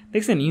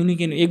দেখছেন, ইউনিক।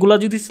 এগুলো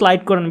যদি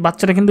স্লাইড করেন,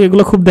 বাচ্চারা কিন্তু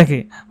এগুলো খুব দেখে,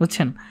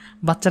 বুঝছেন?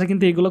 বাচ্চারা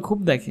কিন্তু এগুলো খুব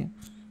দেখে,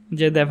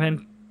 যে দেখেন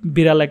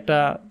বিড়াল একটা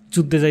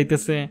যুদ্ধে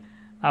যাইতেছে,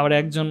 আবার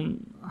একজন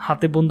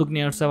হাতে বন্দুক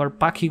নিয়ে আসছে, আবার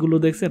পাখিগুলো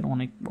দেখছেন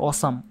অনেক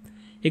অসাম।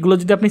 এগুলো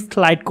যদি আপনি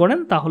স্লাইড করেন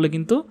তাহলে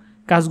কিন্তু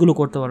কাজগুলো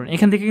করতে পারবেন।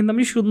 এখান থেকে কিন্তু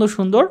আপনি সুন্দর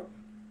সুন্দর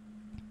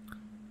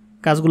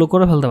কাজগুলো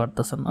করে ফেলতে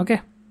পারতেছেন। ওকে,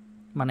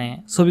 মানে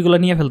ছবিগুলো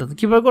নিয়ে ফেলতেছেন।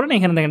 কীভাবে করেন?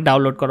 এখানে দেখেন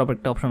ডাউনলোড করার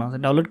একটা অপশন আছে,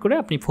 ডাউনলোড করে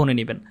আপনি ফোনে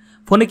নেবেন।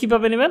 ফোনে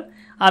কীভাবে নেবেন?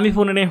 আমি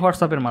ফোনে নেই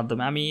হোয়াটসঅ্যাপের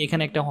মাধ্যমে। আমি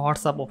এখানে একটা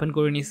হোয়াটসঅ্যাপ ওপেন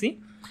করে নিয়েছি,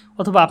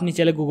 অথবা আপনি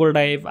চাইলে গুগল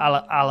ড্রাইভ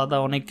আলাদা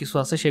অনেক কিছু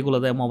আছে, সেগুলো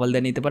দিয়ে মোবাইল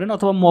দিয়ে নিতে পারেন,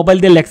 অথবা মোবাইল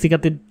দিয়ে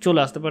লেক্সিকাতে চলে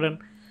আসতে পারেন।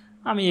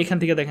 আমি এখান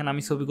থেকে দেখেন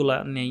আমি ছবিগুলো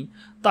নেই।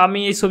 তো আমি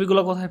এই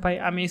ছবিগুলো কোথায় পাই?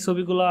 আমি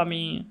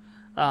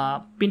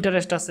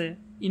পিন্টারেস্ট আছে,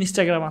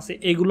 ইনস্টাগ্রাম আছে,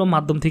 এগুলো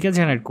মাধ্যম থেকে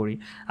জেনারেট করি।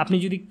 আপনি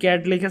যদি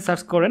ক্যাট লিখে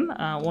সার্চ করেন,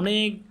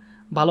 অনেক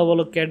ভালো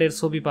ভালো ক্যাটের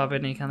ছবি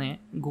পাবেন এখানে,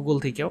 গুগল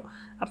থেকেও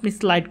আপনি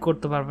স্লাইড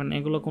করতে পারবেন।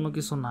 এগুলো কোনো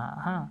কিছু না,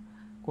 হ্যাঁ,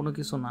 কোনো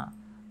কিছু না।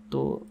 তো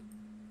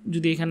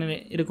যদি এখানে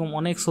এরকম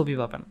অনেক ছবি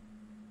পাবেন,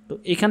 তো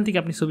এখান থেকে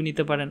আপনি ছবি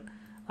নিতে পারেন।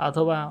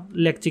 অথবা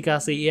লেকচিকা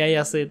আছে, এআই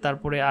আছে,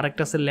 তারপরে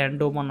আরেকটা আছে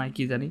ল্যান্ডো মনে হয়,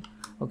 কী জানি।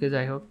 ওকে,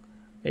 যাই হোক,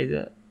 এই যে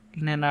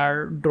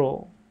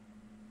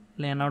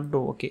লেনার্ডো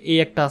ওকে, এই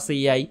একটা আছে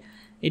এআই,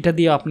 এটা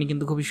দিয়ে আপনি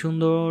কিন্তু খুবই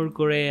সুন্দর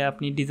করে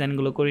আপনি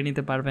ডিজাইনগুলো করে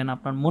নিতে পারবেন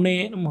আপনার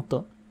মনের মতো।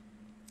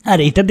 আর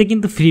এটাতে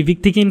কিন্তু ফ্রিপিক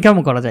থেকে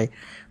ইনকামও করা যায়,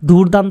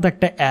 দুর্দান্ত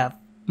একটা অ্যাপ,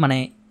 মানে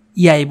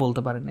এআই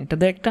বলতে পারেন।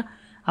 এটাতে একটা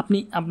আপনি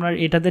আপনার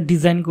এটাতে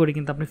ডিজাইন করে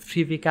কিন্তু আপনি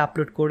ফ্রিপিকে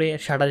আপলোড করে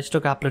শাটার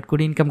স্টকে আপলোড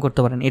করে ইনকাম করতে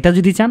পারেন। এটা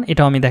যদি চান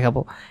এটাও আমি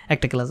দেখাবো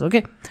একটা ক্লাস, ওকে।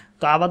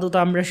 তো আপাতত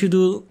আমরা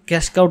শুধু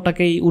ক্যাশ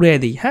কাউটাকেই উড়িয়ে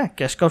দিই, হ্যাঁ,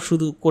 ক্যাশ কাউ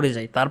শুধু করে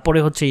যাই, তারপরে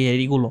হচ্ছে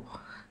এইগুলো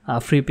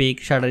ফ্রিপিক,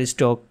 শাটার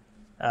স্টক,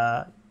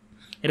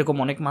 এরকম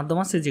অনেক মাধ্যম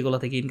আছে যেগুলো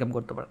থেকে ইনকাম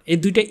করতে পারেন। এই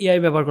দুইটা এআই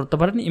ব্যবহার করতে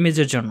পারেন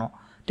ইমেজের জন্য,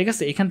 ঠিক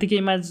আছে। এখান থেকে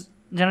ইমেজ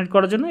জেনারেট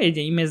করার জন্য এই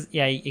যে ইমেজ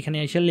এআই এখানে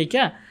এসে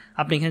লিখে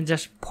আপনি এখানে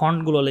জাস্ট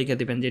ফন্টগুলো লিখে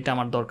দেবেন যেটা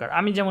আমার দরকার।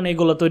 আমি যেমন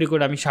এগুলো তৈরি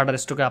করে আমি শাটার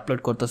স্টকে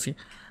আপলোড করতেছি,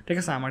 ঠিক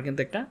আছে। আমার কিন্তু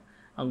একটা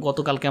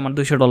গতকালকে আমার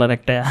 $200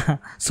 একটা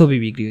ছবি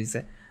বিক্রি হয়েছে,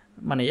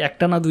 মানে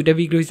একটা না দুইটা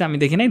বিক্রি হয়েছে, আমি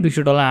দেখি নাই,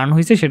 $200 আর্ন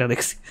হয়েছে সেটা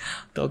দেখছি।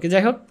 তো ওকে,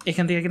 যাই হোক,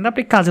 এখান থেকে কিন্তু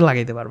আপনি কাজে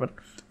লাগাইতে পারবেন।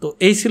 তো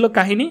এই ছিল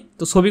কাহিনী।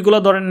 তো ছবিগুলো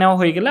ধরেন নেওয়া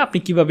হয়ে গেলে আপনি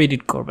কীভাবে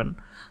এডিট করবেন,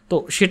 তো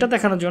সেটা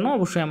দেখানোর জন্য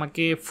অবশ্যই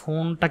আমাকে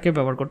ফোনটাকে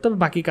ব্যবহার করতে হবে।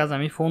 বাকি কাজ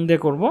আমি ফোন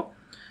দিয়ে করব,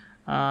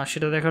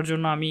 সেটা দেখার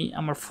জন্য আমি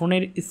আমার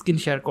ফোনের স্ক্রিন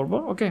শেয়ার করব,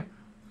 ওকে।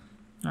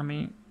 আমি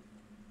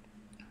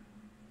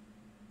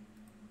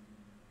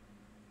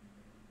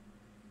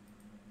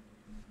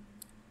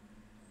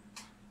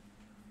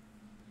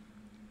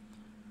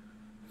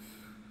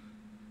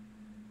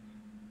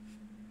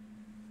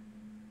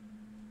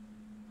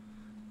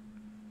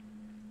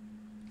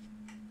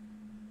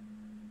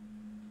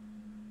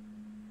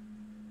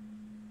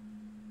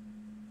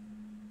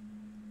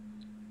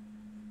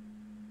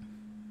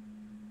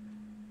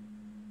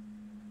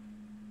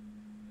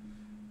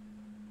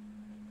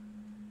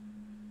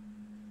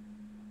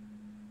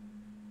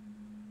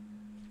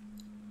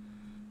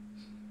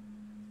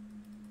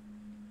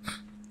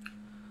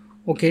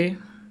ওকে,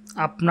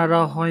 আপনারা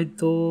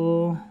হয়তো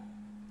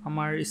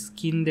আমার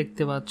স্ক্রিন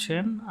দেখতে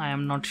পাচ্ছেন, I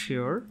am not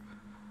sure.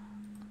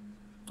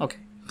 Okay,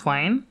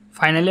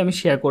 finally আমি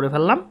শেয়ার করে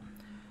ফেললাম।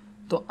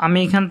 তো আমি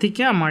এখান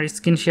থেকে আমার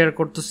স্ক্রিন শেয়ার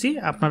করতেছি,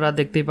 আপনারা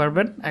দেখতেই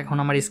পারবেন এখন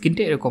আমার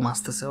স্ক্রিনটা এরকম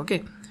আসতেছে, ওকে।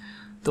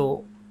 তো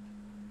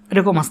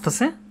এরকম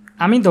আসতেছে,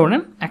 আমি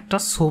ধরেন একটা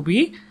ছবি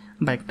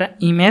বা একটা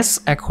ইমেজ,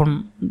 এখন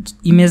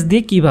ইমেজ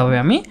দিয়ে কিভাবে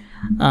আমি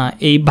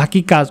এই বাকি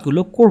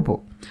কাজগুলো করব।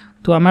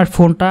 তো আমার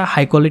ফোনটা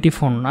হাই কোয়ালিটি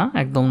ফোন না,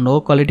 একদম লো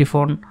কোয়ালিটি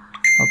ফোন,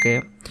 ওকে।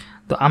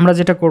 তো আমরা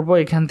যেটা করব,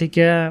 এখান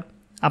থেকে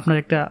আপনার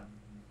একটা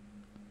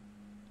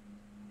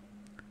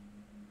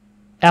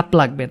অ্যাপ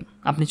লাগবেন,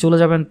 আপনি চলে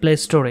যাবেন প্লে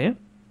স্টোরে,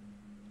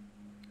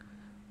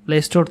 প্লে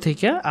স্টোর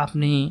থেকে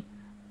আপনি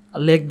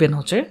লিখবেন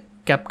হচ্ছে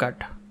ক্যাপকাট,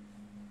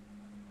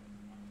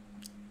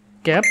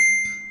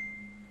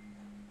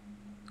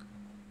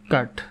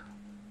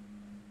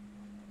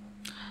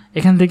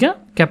 এখান থেকে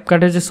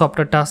ক্যাপকাটের যে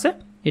সফটওয়্যারটা আছে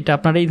এটা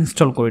আপনারা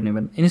ইনস্টল করে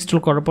নেবেন। ইনস্টল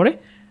করার পরে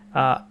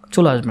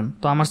চলে আসবেন।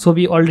 তো আমার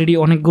ছবি অলরেডি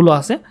অনেকগুলো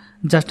আছে,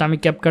 জাস্ট আমি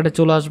ক্যাপকাটে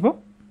চলে আসব,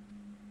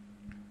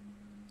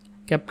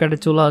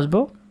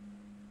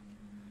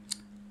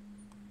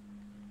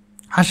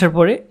 আসার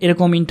পরে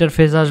এরকম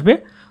ইন্টারফেস আসবে।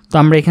 তো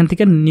আমরা এখান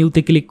থেকে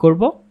নিউতে ক্লিক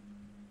করব,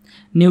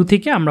 নিউ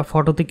থেকে আমরা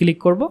ফটোতে ক্লিক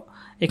করব।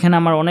 এখানে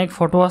আমার অনেক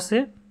ফটো আছে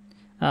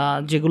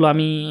যেগুলো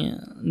আমি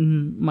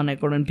মনে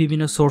করেন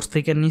বিভিন্ন সোর্স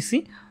থেকে নিছি।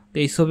 তো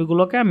এই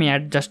ছবিগুলোকে আমি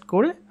অ্যাডজাস্ট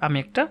করে আমি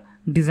একটা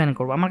ডিজাইন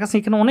করব। আমার কাছে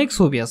এখানে অনেক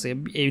ছবি আছে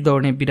এই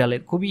ধরনের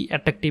বিড়ালের, খুবই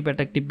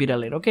অ্যাট্রাকটিভ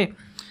বিড়ালের, ওকে।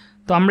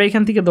 তো আমরা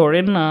এখান থেকে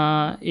ধরেন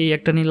এই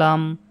একটা নিলাম,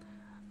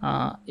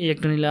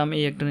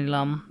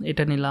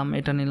 এটা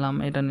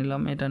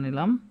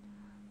নিলাম,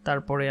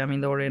 তারপরে আমি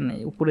ধরেন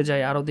উপরে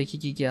যাই, আরও দেখি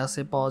কী কী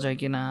আছে, পাওয়া যায়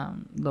কি না।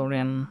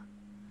 ধরেন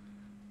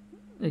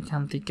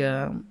এখান থেকে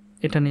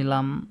এটা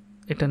নিলাম,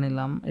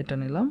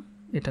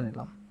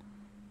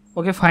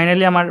 ওকে।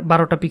 ফাইনালি আমার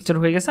 12টা পিকচার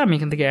হয়ে গেছে। আমি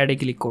এখান থেকে অ্যাডে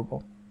ক্লিক করব।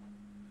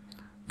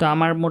 তো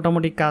আমার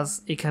মোটামুটি কাজ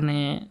এখানে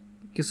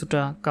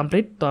কিছুটা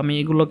কমপ্লিট। তো আমি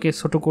এগুলোকে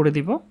ছোটো করে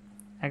দিব,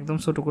 একদম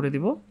ছোটো করে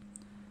দিব।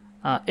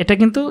 এটা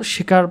কিন্তু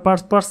শেখার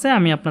পারপাসে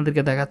আমি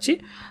আপনাদেরকে দেখাচ্ছি।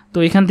 তো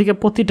এখান থেকে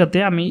প্রতিটাতে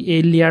আমি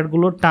এই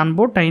লেয়ারগুলো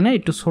টানবো, টাইনা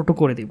একটু ছোটো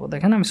করে দিব।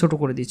 দেখেন আমি ছোটো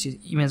করে দিচ্ছি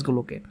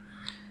ইমেজগুলোকে,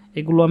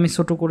 এগুলো আমি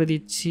ছোটো করে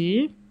দিচ্ছি,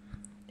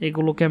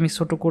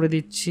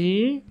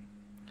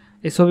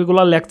 এই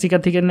ছবিগুলো লেকচিকা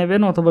থেকে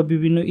নেবেন, অথবা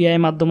বিভিন্ন এআই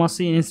মাধ্যম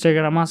আছে,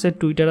 ইনস্টাগ্রাম আছে,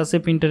 টুইটার আছে,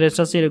 পিন্টারেস্ট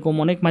আছে, এরকম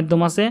অনেক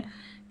মাধ্যম আছে।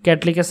 ক্যাট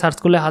লিখে সার্চ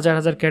করলে হাজার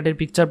হাজার ক্যাটের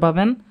পিকচার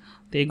পাবেন।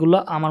 তো এগুলো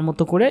আমার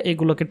মতো করে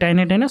এগুলোকে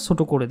টাইনে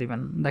ছোটো করে দিবেন।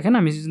 দেখেন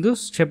আমি কিন্তু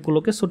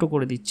শেপগুলোকে ছোটো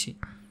করে দিচ্ছি,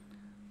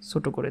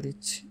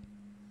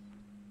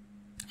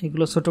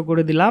 এগুলো ছোটো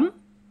করে দিলাম।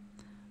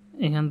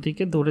 এখান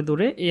থেকে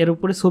ধরে এর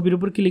উপরে ছবির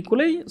উপর ক্লিক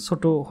করলেই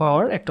ছোটো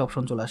হওয়ার একটা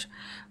অপশন চলে আসে।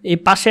 এই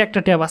পাশে একটা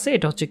ট্যাব আছে,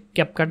 এটা হচ্ছে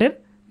ক্যাপকাটের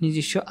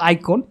নিজস্ব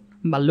আইকন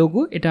বা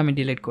লোগো, এটা আমি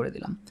ডিলিট করে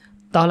দিলাম।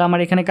 তাহলে আমার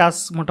এখানে কাজ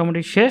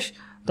মোটামুটি শেষ।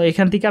 তো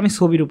এখান থেকে আমি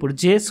ছবির উপর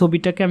যে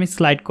ছবিটাকে আমি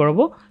স্লাইড করব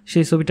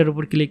সেই ছবিটার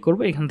উপর ক্লিক করব।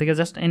 এখান থেকে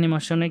জাস্ট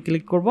অ্যানিমেশনে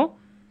ক্লিক করব।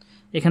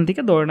 এখান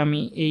থেকে ধরেন আমি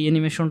এই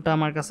অ্যানিমেশনটা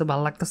আমার কাছে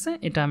ভালো লাগতেছে,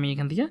 এটা আমি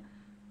এখান থেকে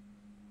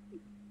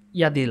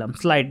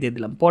স্লাইড দিয়ে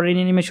দিলাম। পরের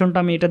অ্যানিমেশনটা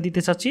আমি এটা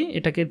দিতে চাচ্ছি,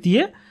 এটাকে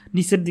দিয়ে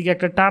নিচের দিকে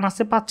একটা টান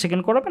আছে 5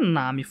 সেকেন্ড করাবেন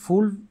না, আমি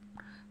ফুল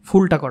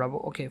ফুলটা করাবো।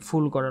 ওকে,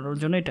 ফুল করানোর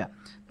জন্য এটা।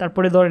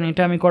 তারপরে ধরেন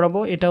এটা আমি করাবো,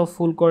 এটাও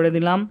ফুল করে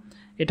দিলাম,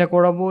 এটা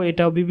করাবো,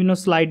 এটাও বিভিন্ন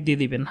স্লাইড দিয়ে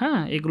দিবেন। হ্যাঁ,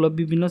 এগুলো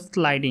বিভিন্ন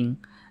স্লাইডিং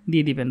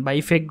দিয়ে দিবেন বা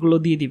ইফেক্টগুলো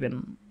দিয়ে দিবেন।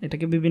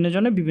 এটাকে বিভিন্ন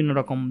জনে বিভিন্ন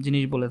রকম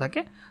জিনিস বলে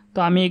থাকে। তো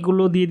আমি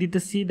এগুলো দিয়ে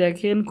দিতেছি,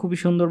 দেখেন খুবই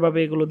সুন্দরভাবে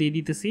এগুলো দিয়ে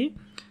দিতেছি।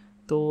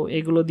 তো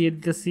এগুলো দিয়ে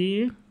দিতেছি,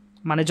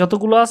 মানে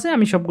যতগুলো আছে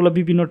আমি সবগুলো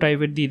বিভিন্ন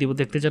টাইপের দিয়ে দেবো,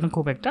 দেখতে যেন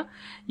খুব একটা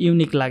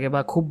ইউনিক লাগে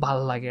বা খুব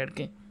ভালো লাগে আর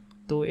কি।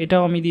 তো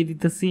এটাও আমি দিয়ে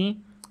দিতেছি,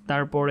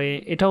 তারপরে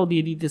এটাও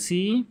দিয়ে দিতেছি।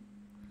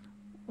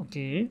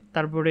 ওকে,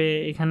 তারপরে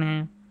এখানে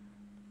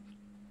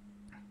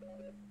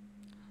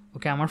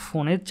ওকে আমার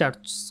ফোনের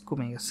চার্জ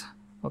কমে গেছে।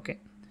 ওকে,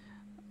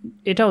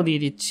 এটাও দিয়ে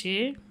দিচ্ছি,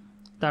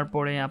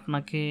 তারপরে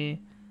আপনাকে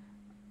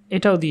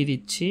এটাও দিয়ে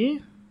দিচ্ছি।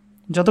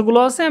 যতগুলো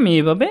আছে আমি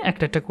এইভাবে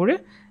একটা একটা করে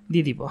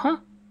দিয়ে দিব। হ্যাঁ,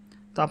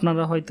 তো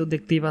আপনারা হয়তো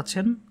দেখতেই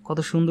পাচ্ছেন কত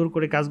সুন্দর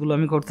করে কাজগুলো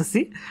আমি করতেছি।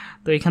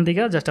 তো এখান থেকে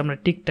জাস্ট আমরা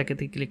টিকটাকে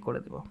ক্লিক করে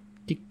দেবো,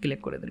 টিক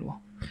ক্লিক করে দেব।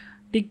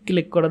 টিক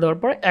ক্লিক করে দেওয়ার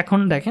পর এখন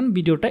দেখেন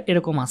ভিডিওটা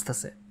এরকম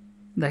আসতেছে,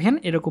 দেখেন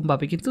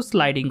এরকমভাবে কিন্তু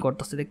স্লাইডিং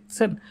করতেছে,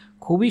 দেখতেছেন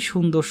খুবই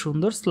সুন্দর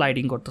সুন্দর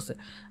স্লাইডিং করতেছে।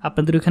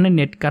 আপনাদের ওখানে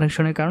নেট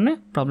কানেকশনের কারণে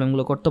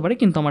প্রবলেমগুলো করতে পারে,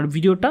 কিন্তু আমার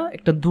ভিডিওটা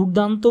একটা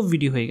দুর্দান্ত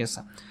ভিডিও হয়ে গেছে।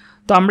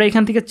 তো আমরা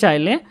এখান থেকে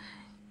চাইলে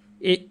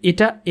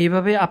এটা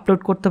এইভাবে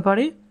আপলোড করতে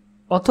পারি,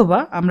 অথবা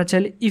আমরা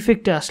চাইলে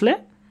ইফেক্টে আসলে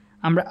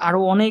আমরা আরও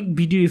অনেক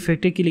ভিডিও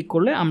ইফেক্টে ক্লিক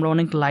করলে আমরা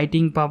অনেক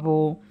লাইটিং পাবো,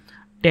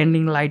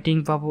 ট্রেন্ডিং লাইটিং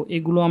পাবো,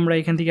 এগুলো আমরা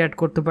এখান থেকে অ্যাড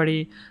করতে পারি।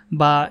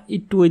 বা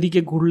একটু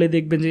ওইদিকে ঘুরলে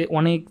দেখবেন যে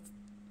অনেক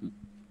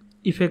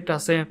ইফেক্ট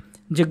আছে,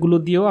 যেগুলো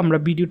দিয়েও আমরা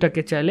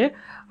ভিডিওটাকে চাইলে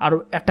আরও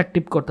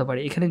অ্যাট্রাকটিভ করতে পারি।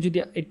 এখানে যদি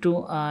একটু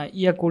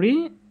করি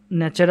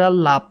ন্যাচারাল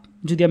লাভ,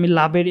 যদি আমি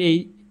লাভের এই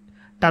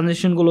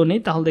ট্রানজ্যাকশনগুলো নেই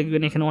তাহলে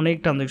দেখবেন এখানে অনেক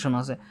ট্রানজ্যাকশন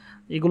আছে,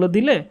 এগুলো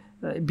দিলে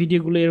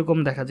ভিডিওগুলো এরকম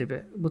দেখা যাবে,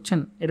 বুঝছেন,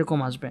 এরকম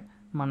আসবে,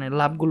 মানে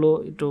লাভগুলো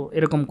একটু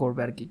এরকম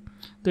করবে আর কি।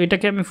 তো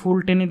এটাকে আমি ফুল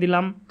টেনে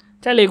দিলাম,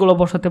 চাইলে এগুলো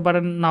বসাতে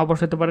পারেন, নাও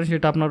বসাতে পারেন,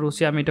 সেটা আপনার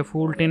রুচি। আমি এটা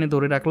ফুল টেনে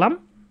ধরে রাখলাম,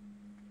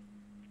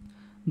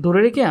 ধরে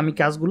রেখে আমি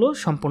কাজগুলো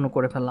সম্পূর্ণ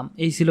করে ফেললাম।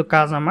 এই ছিল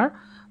কাজ আমার।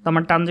 তো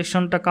আমার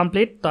ট্রানজ্যাকশনটা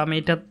কমপ্লিট। তো আমি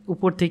এটা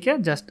উপর থেকে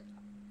জাস্ট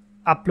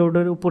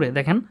আপলোডের উপরে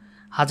দেখেন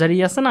হাজারই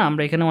আছে না,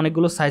 আমরা এখানে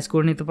অনেকগুলো সাইজ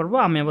করে নিতে পারবো।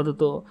 আমি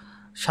আপাতত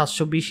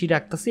 720ই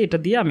রাখতেছি, এটা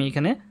দিয়ে আমি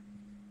এখানে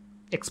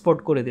এক্সপোর্ট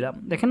করে দিলাম।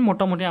 দেখেন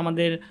মোটামুটি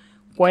আমাদের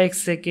কয়েক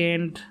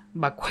সেকেন্ড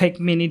বা কয়েক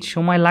মিনিট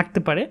সময় লাগতে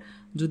পারে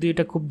যদি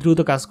এটা খুব দ্রুত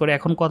কাজ করে।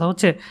 এখন কথা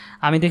হচ্ছে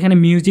আমি তো এখানে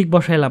মিউজিক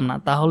বসাইলাম না,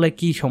 তাহলে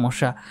কি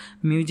সমস্যা?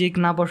 মিউজিক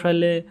না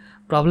বসাইলে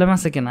প্রবলেম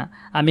আছে কিনা?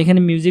 আমি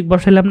এখানে মিউজিক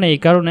বসাইলাম না এই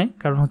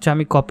কারণ হচ্ছে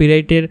আমি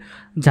কপিরাইটের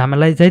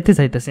ঝামেলায় যাইতে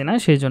চাইতেছি না,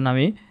 সেই জন্য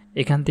আমি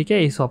এখান থেকে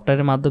এই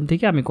সফটওয়্যারের মাধ্যম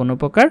থেকে আমি কোনো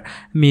প্রকার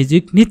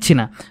মিউজিক নিচ্ছি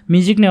না।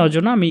 মিউজিক নেওয়ার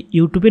জন্য আমি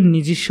ইউটিউবের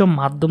নিজস্ব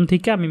মাধ্যম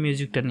থেকে আমি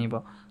মিউজিকটা নিব।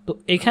 তো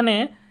এখানে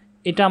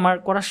এটা আমার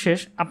করা শেষ।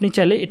 আপনি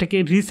চাইলে এটাকে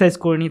রিসাইজ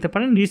করে নিতে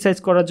পারেন। রিসাইজ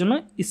করার জন্য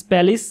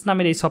স্প্যালিশ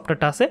নামের এই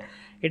সফটওয়্যারটা আছে,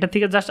 এটা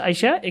থেকে জাস্ট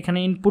আইসা এখানে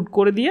ইনপুট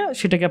করে দিয়ে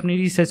সেটাকে আপনি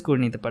রিসাইজ করে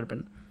নিতে পারবেন।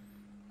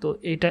 তো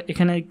এটা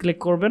এখানে ক্লিক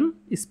করবেন,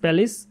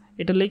 স্প্যালিশ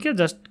এটা লিখে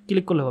জাস্ট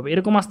ক্লিক করলে হবে।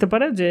 এরকম আসতে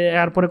পারে যে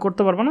এরপরে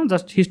করতে পারবো না,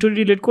 জাস্ট হিস্টোরি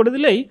ডিলিট করে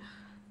দিলেই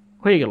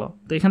হয়ে গেল।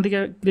 তো এখান থেকে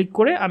ক্লিক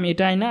করে আমি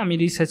এটা আইনা আমি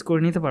রিসাইজ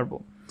করে নিতে পারবো।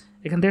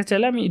 এখান থেকে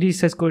চাইলে আমি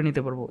রিসাইজ করে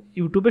নিতে পারবো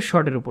ইউটিউবের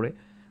শর্টের উপরে।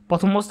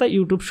 প্রথম অবস্থায়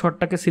ইউটিউব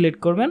শর্টটাকে সিলেক্ট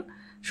করবেন,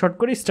 শর্ট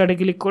করে স্টার্টে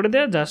ক্লিক করে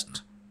দিয়ে জাস্ট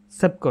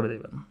সেভ করে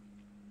দেবেন।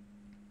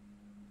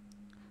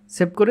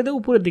 সেভ করে দিয়ে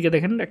উপরের দিকে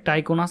দেখেন একটা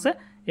আইকন আছে,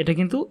 এটা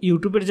কিন্তু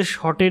ইউটিউবের যে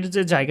শর্টের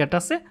যে জায়গাটা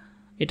আছে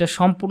এটা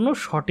সম্পূর্ণ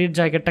শর্টের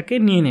জায়গাটাকে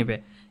নিয়ে নেবে।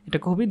 এটা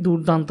খুবই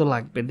দুর্দান্ত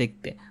লাগবে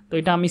দেখতে। তো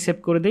এটা আমি সেভ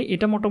করে দিই,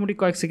 এটা মোটামুটি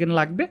কয়েক সেকেন্ড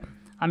লাগবে।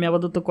 আমি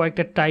আপাতত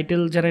কয়েকটা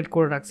টাইটেল জেনারেট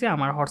করে রাখছি,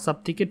 আমার হোয়াটসঅ্যাপ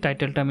থেকে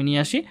টাইটেলটা আমি নিয়ে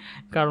আসি,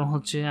 কারণ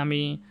হচ্ছে আমি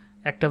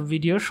একটা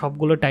ভিডিওর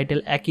সবগুলো টাইটেল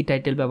একই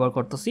টাইটেল ব্যবহার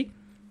করতেছি,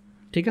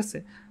 ঠিক আছে?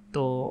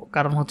 তো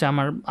কারণ হচ্ছে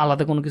আমার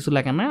আলাদা কোনো কিছু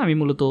লেখা না, আমি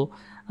মূলত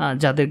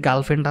যাদের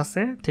গার্লফ্রেন্ড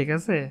আছে, ঠিক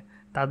আছে,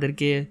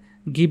 তাদেরকে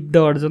গিফট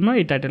দেওয়ার জন্য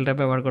এই টাইটেলটা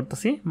ব্যবহার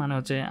করতেছি। মানে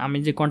হচ্ছে আমি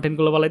যে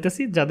কন্টেন্টগুলো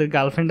বানাইতেছি, যাদের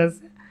গার্লফ্রেন্ড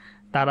আছে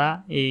তারা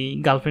এই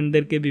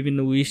গার্লফ্রেন্ডদেরকে বিভিন্ন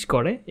উইশ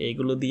করে,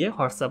 এইগুলো দিয়ে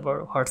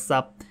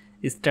হোয়াটসঅ্যাপ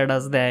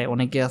স্ট্যাটাস দেয়,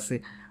 অনেকে আছে,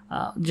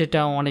 যেটা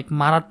অনেক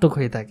মারাত্মক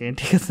হয়ে থাকে,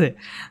 ঠিক আছে,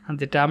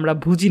 যেটা আমরা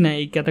বুঝি না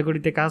এই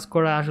ক্যাটাগরিতে কাজ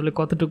করা আসলে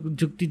কতটুকু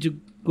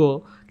যুক্তিযোগ্য,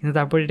 কিন্তু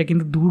তারপরে এটা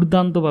কিন্তু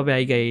দুর্দান্তভাবে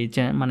আইগায় এই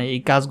মানে এই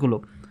কাজগুলো।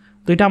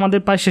 তো এটা আমাদের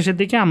প্রায় শেষের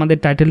দিকে আমাদের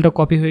টাইটেলটা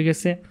কপি হয়ে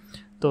গেছে।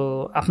 তো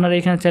আপনারা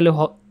এখানে চাইলে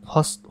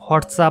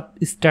হোয়াটসঅ্যাপ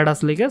স্ট্যাটাস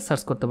লিখে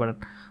সার্চ করতে পারেন।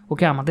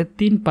 ওকে, আমাদের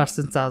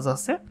 3% চার্জ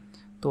আছে,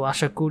 তো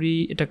আশা করি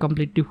এটা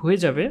কমপ্লিটলি হয়ে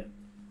যাবে।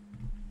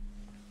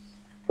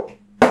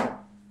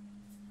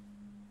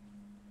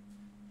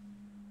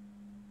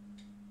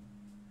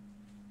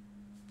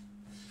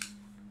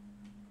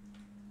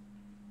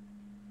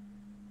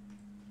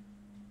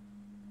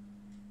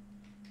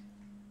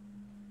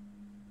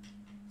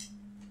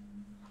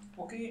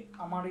 ওকে,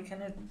 আমার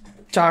এখানে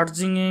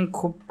চার্জিংয়ে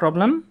খুব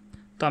প্রবলেম,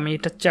 তো আমি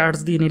এটা চার্জ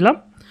দিয়ে নিলাম।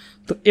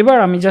 তো এবার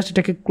আমি জাস্ট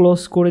এটাকে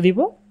ক্লোজ করে দিব,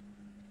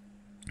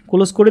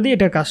 ক্লোজ করে দিই,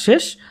 এটা কাজ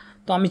শেষ।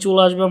 তো আমি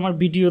চলে আসবো আমার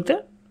ভিডিওতে।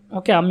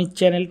 ওকে, আমি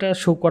চ্যানেলটা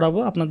শো করাবো,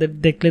 আপনাদের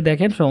দেখলে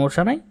দেখেন,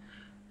 সমস্যা নাই।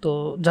 তো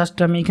জাস্ট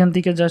আমি এখান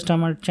থেকে জাস্ট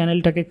আমার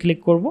চ্যানেলটাকে ক্লিক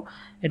করব,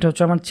 এটা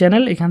হচ্ছে আমার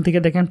চ্যানেল। এখান থেকে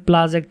দেখেন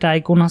প্লাস একটা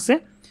আইকন আছে,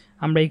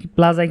 আমরা এই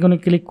প্লাস আইকনে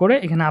ক্লিক করে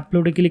এখানে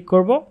আপলোডে ক্লিক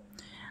করব।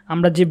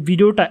 আমরা যে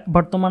ভিডিওটা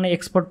বর্তমানে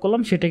এক্সপোর্ট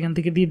করলাম সেটা এখান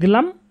থেকে দিয়ে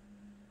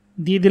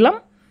দিলাম।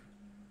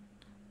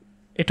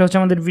 এটা হচ্ছে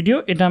আমাদের ভিডিও,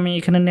 এটা আমি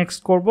এখানে নেক্সট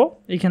করব।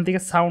 এখান থেকে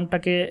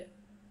সাউন্ডটাকে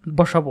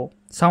বসাবো,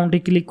 সাউন্ডে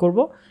ক্লিক করব।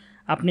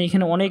 আপনি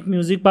এখানে অনেক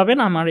মিউজিক পাবেন,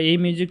 আমার এই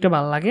মিউজিকটা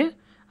ভালো লাগে,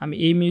 আমি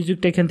এই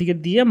মিউজিকটা এখান থেকে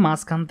দিয়ে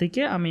মাঝখান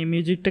থেকে আমি এই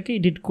মিউজিকটাকে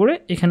এডিট করে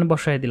এখানে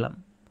বসায় দিলাম।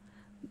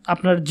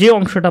 আপনার যে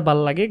অংশটা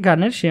ভালো লাগে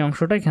গানের সেই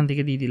অংশটা এখান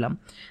থেকে দিয়ে দিলাম।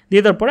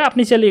 দিয়ে দেওয়ার পরে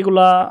আপনি চাইলে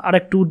এগুলো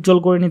আরেকটু উজ্জ্বল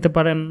করে নিতে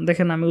পারেন।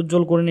 দেখেন আমি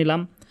উজ্জ্বল করে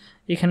নিলাম।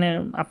 এখানে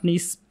আপনি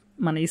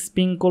মানে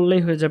স্পিং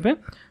করলেই হয়ে যাবে।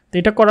 তো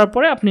এটা করার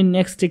পরে আপনি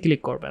নেক্সটে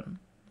ক্লিক করবেন।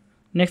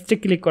 নেক্সটে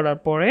ক্লিক করার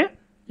পরে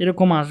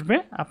এরকম আসবে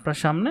আপনার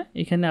সামনে,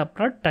 এখানে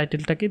আপনার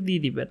টাইটেলটাকে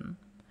দিয়ে দিবেন।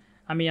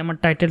 আমি আমার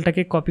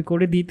টাইটেলটাকে কপি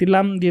করে দিয়ে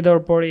দিলাম। দিয়ে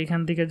দেওয়ার পরে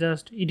এখান থেকে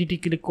জাস্ট এডিটে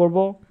ক্লিক করব।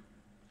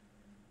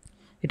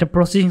 এটা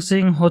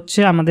প্রসেসিং হচ্ছে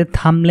আমাদের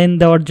থাম্বনেল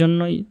দেওয়ার জন্য,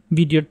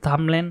 ভিডিওর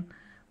থাম্বনেল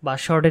বা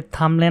শর্টের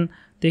থাম্বনেল।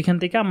 তো এখান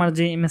থেকে আমার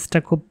যে ইমেজটা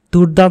খুব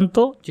দুর্দান্ত,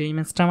 যে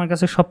ইমেজটা আমার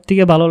কাছে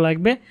সবথেকে ভালো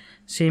লাগবে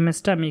সেই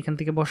ইমেজটা আমি এখান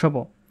থেকে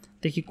বসাবো।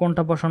 দেখি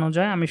কোনটা বসানো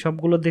যায়, আমি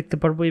সবগুলো দেখতে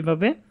পারবো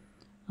এইভাবে।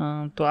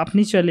 তো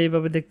আপনি চাইলে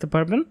এইভাবে দেখতে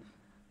পারবেন,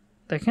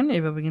 দেখেন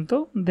এইভাবে কিন্তু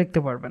দেখতে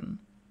পারবেন।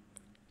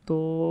 তো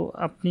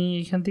আপনি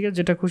এখান থেকে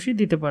যেটা খুশি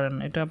দিতে পারেন,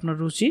 এটা আপনার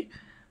রুচি,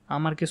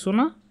 আমার কিছু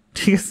না,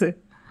 ঠিক আছে।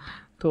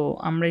 তো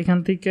আমরা এখান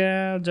থেকে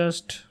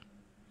জাস্ট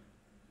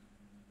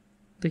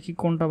দেখি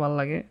কোনটা ভালো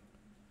লাগে।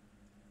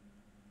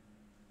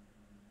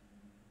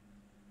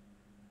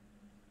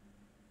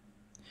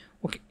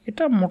 ওকে,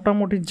 এটা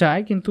মোটামুটি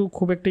যায় কিন্তু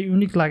খুব একটা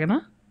ইউনিক লাগে না,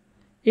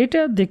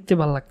 এটা দেখতে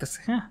ভালো লাগতেছে।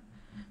 হ্যাঁ,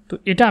 তো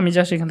এটা আমি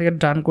জাস্ট এখান থেকে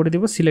ডান করে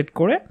দেবো, সিলেক্ট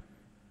করে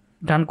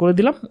ডান করে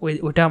দিলাম।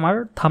 ওইটা আমার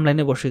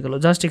থাম্বনেইলে বসে গেল।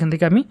 জাস্ট এখান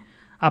থেকে আমি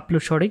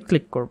আপলোড শর্টে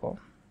ক্লিক করব।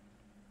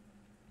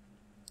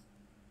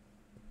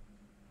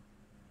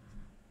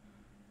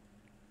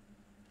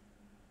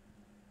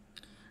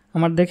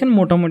 আমার দেখেন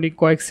মোটামুটি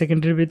কয়েক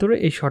সেকেন্ডের ভিতরে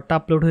এই শর্টটা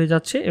আপলোড হয়ে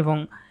যাচ্ছে এবং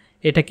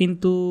এটা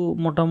কিন্তু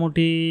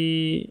মোটামুটি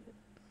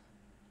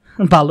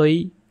ভালোই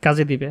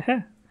কাজে দিবে।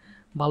 হ্যাঁ,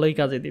 ভালোই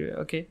কাজে দিবে।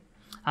 ওকে,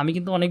 আমি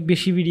কিন্তু অনেক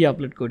বেশি ভিডিও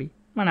আপলোড করি,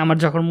 মানে আমার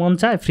যখন মন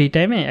চায় ফ্রি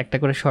টাইমে একটা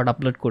করে শর্ট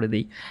আপলোড করে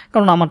দিই,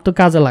 কারণ আমার তো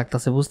কাজে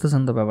লাগতেছে,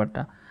 বুঝতেছেন তো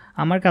ব্যাপারটা,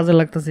 আমার কাজে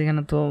লাগতেছে,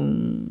 এখানে তো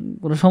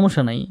কোনো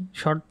সমস্যা নাই।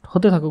 শর্ট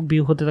হতে থাকুক,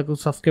 ভিউ হতে থাকুক,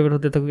 সাবস্ক্রাইবার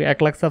হতে থাকুক, 1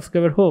 লাখ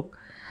সাবস্ক্রাইবার হোক,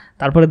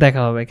 তারপরে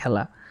দেখা হবে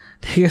খেলা,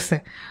 ঠিক আছে।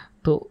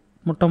 তো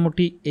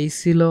মোটামুটি এই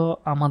ছিল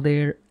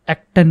আমাদের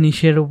একটা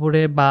নিশের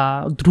উপরে বা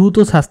দ্রুত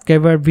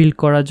সাবস্ক্রাইবার বিল্ড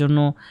করার জন্য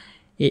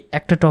এই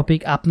একটা টপিক।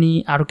 আপনি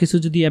আরও কিছু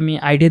যদি আমি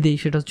আইডিয়া দিই,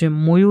 সেটা হচ্ছে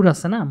ময়ূর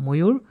আছে না,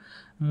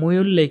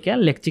 ময়ূর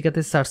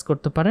লেকচিকাতে সার্চ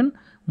করতে পারেন।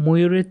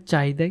 ময়ূরের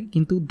চাহিদা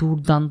কিন্তু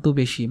দুর্দান্ত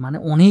বেশি, মানে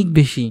অনেক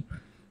বেশি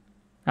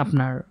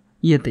আপনার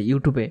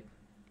ইউটিউবে।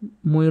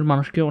 ময়ূর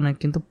মানুষকে অনেক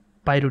কিন্তু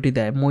প্রায়োরিটি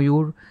দেয়,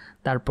 ময়ূর,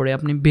 তারপরে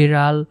আপনি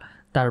বেড়াল,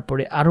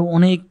 তারপরে আরও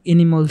অনেক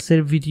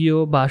অ্যানিমালসের ভিডিও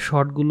বা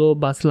শর্টগুলো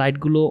বা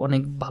স্লাইডগুলো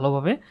অনেক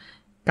ভালোভাবে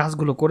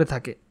কাজগুলো করে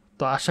থাকে।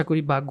 তো আশা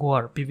করি, বা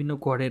বিভিন্ন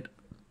গোয়ারের,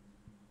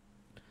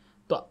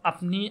 তো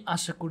আপনি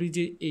আশা করি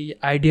যে এই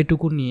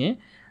আইডিয়াটুকু নিয়ে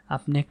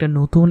আপনি একটা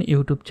নতুন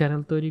ইউটিউব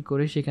চ্যানেল তৈরি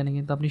করে সেখানে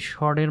কিন্তু আপনি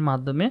শর্টের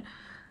মাধ্যমে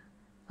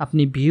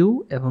আপনি ভিউ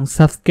এবং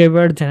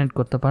সাবস্ক্রাইবার জেনারেট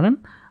করতে পারেন।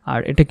 আর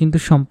এটা কিন্তু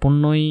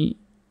সম্পূর্ণই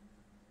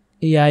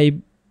এআই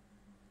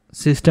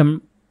সিস্টেম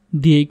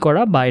দিয়েই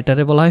করা, বা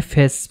এটারে বলা হয়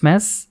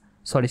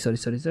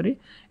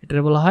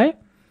এটারে বলা হয়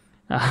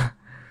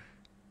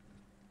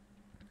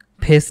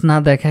ফেস না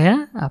দেখায়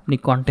আপনি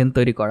কন্টেন্ট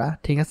তৈরি করা,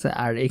 ঠিক আছে।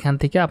 আর এখান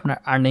থেকে আপনার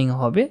আর্নিং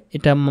হবে।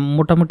 এটা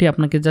মোটামুটি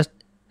আপনাকে জাস্ট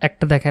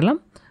একটা দেখালাম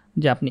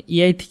যে আপনি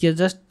এআই থেকে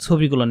জাস্ট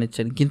ছবিগুলো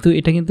নিচ্ছেন, কিন্তু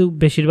এটা কিন্তু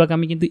বেশিরভাগ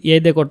আমি কিন্তু এআই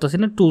দিয়ে করতেছি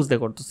না, টুলস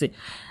দিয়ে করতেছি।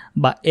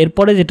 বা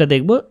এরপরে যেটা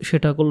দেখবো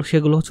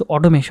সেগুলো হচ্ছে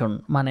অটোমেশন,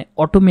 মানে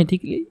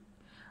অটোমেটিকলি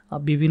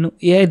বিভিন্ন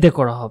এআই দিয়ে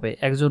করা হবে।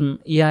 একজন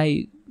এআই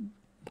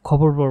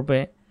খবর পড়বে,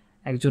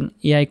 একজন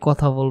এআই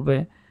কথা বলবে,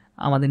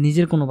 আমাদের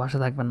নিজের কোনো ভাষা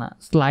থাকবে না,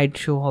 স্লাইড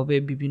শো হবে,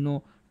 বিভিন্ন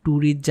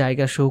ট্যুরিস্ট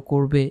জায়গা শো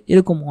করবে,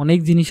 এরকম অনেক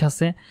জিনিস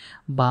আছে।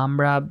 বা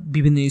আমরা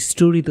বিভিন্ন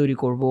স্টোরি তৈরি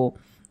করব,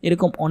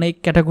 এরকম অনেক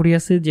ক্যাটাগরি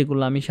আছে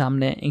যেগুলো আমি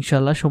সামনে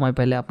ইনশাল্লাহ সময়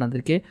পাইলে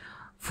আপনাদেরকে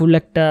ফুল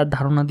একটা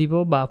ধারণা দিব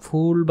বা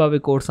ফুলভাবে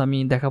কোর্স আমি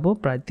দেখাবো।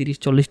 প্রায়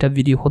 30-40টা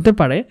ভিডিও হতে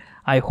পারে,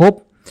 আই হোপ।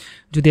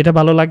 যদি এটা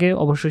ভালো লাগে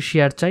অবশ্যই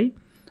শেয়ার চাই,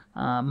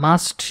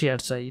 মাস্ট শেয়ার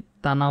চাই,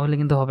 তা না হলে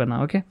কিন্তু হবে না।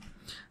 ওকে,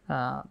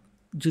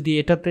 যদি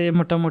এটাতে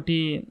মোটামুটি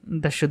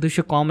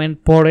 150-200 কমেন্ট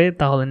পড়ে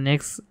তাহলে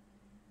নেক্সট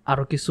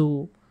আরও কিছু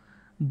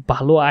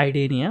ভালো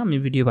আইডিয়া নিয়ে আমি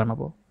ভিডিও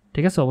বানাবো,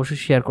 ঠিক আছে। অবশ্যই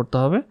শেয়ার করতে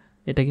হবে,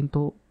 এটা কিন্তু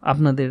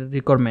আপনাদের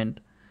রিকোয়ারমেন্ট,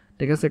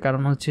 ঠিক আছে।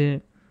 কারণ হচ্ছে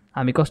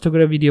আমি কষ্ট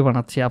করে ভিডিও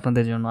বানাচ্ছি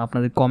আপনাদের জন্য,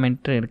 আপনাদের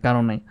কমেন্টের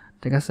কারণে,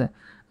 ঠিক আছে।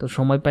 তো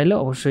সময় পাইলে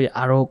অবশ্যই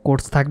আরও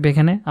কোর্স থাকবে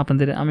এখানে,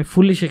 আপনাদের আমি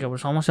ফুললি শেখাবো,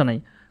 সমস্যা নেই,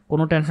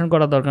 কোনো টেনশন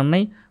করার দরকার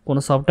নেই, কোনো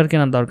সফটওয়্যার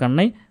কেনার দরকার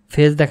নেই,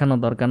 ফেস দেখানোর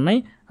দরকার নেই,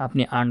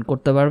 আপনি আর্ন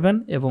করতে পারবেন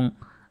এবং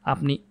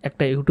আপনি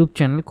একটা ইউটিউব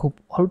চ্যানেল খুব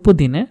অল্প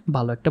দিনে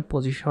ভালো একটা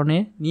পজিশনে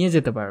নিয়ে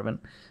যেতে পারবেন।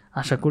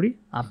 আশা করি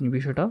আপনি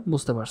বিষয়টা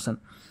বুঝতে পারছেন।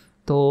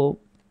 তো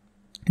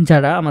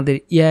যারা আমাদের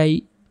এআই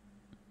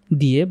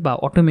দিয়ে বা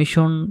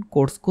অটোমেশন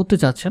কোর্স করতে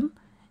চাচ্ছেন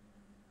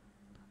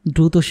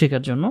দ্রুত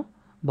শেখার জন্য,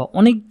 বা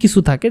অনেক কিছু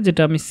থাকে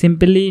যেটা আমি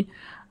সিম্পলি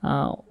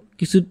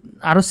কিছু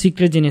আরও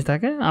সিক্রেট জিনিস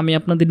থাকে আমি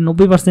আপনাদের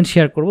 90%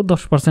 শেয়ার করব,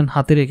 10%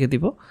 হাতে রেখে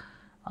দিব,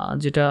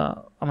 যেটা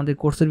আমাদের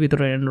কোর্সের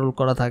ভিতরে এনরোল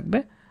করা থাকবে।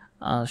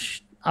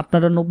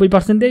 আপনারা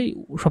 90%-এই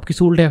সব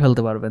কিছু উল্টে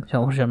ফেলতে পারবেন,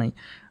 সমস্যা নেই।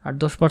 আর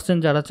 10%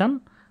 যারা চান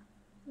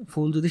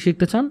ফুল যদি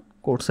শিখতে চান,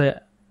 কোর্সে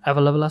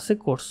অ্যাভেলেবেল আছে,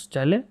 কোর্স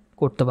চাইলে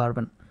করতে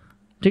পারবেন,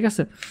 ঠিক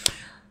আছে।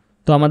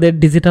 তো আমাদের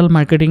ডিজিটাল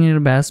মার্কেটিংয়ের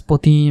ব্যাচ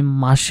প্রতি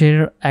মাসের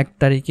 1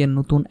 তারিখে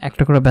নতুন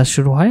একটা করে ব্যাচ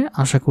শুরু হয়।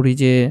 আশা করি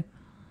যে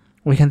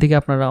ওইখান থেকে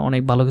আপনারা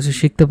অনেক ভালো কিছু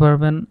শিখতে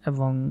পারবেন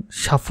এবং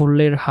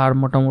সাফল্যের হার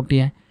মোটামুটি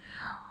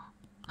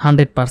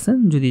 100%,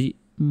 যদি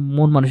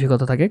মন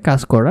মানসিকতা থাকে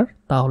কাজ করার,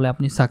 তাহলে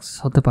আপনি সাকসেস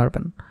হতে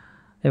পারবেন।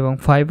 এবং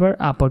ফাইবার,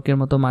 আপওয়ার্কের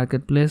মতো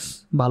মার্কেট প্লেস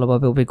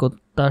ভালোভাবে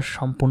অভিজ্ঞতা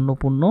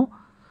সম্পূর্ণপূর্ণ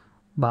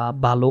বা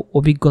ভালো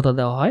অভিজ্ঞতা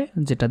দেওয়া হয়,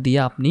 যেটা দিয়ে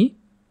আপনি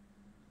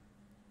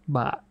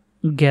বা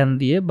জ্ঞান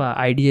দিয়ে বা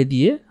আইডিয়া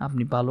দিয়ে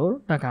আপনি ভালো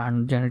টাকা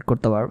জেনারেট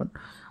করতে পারবেন।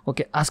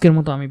 ওকে, আজকের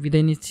মতো আমি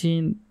বিদায় নিচ্ছি,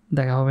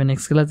 দেখা হবে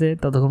নেক্সট ক্লাসে।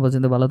 ততক্ষণ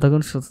পর্যন্ত ভালো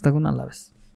থাকুন, সুস্থ থাকুন, আল্লাহ হাফেজ।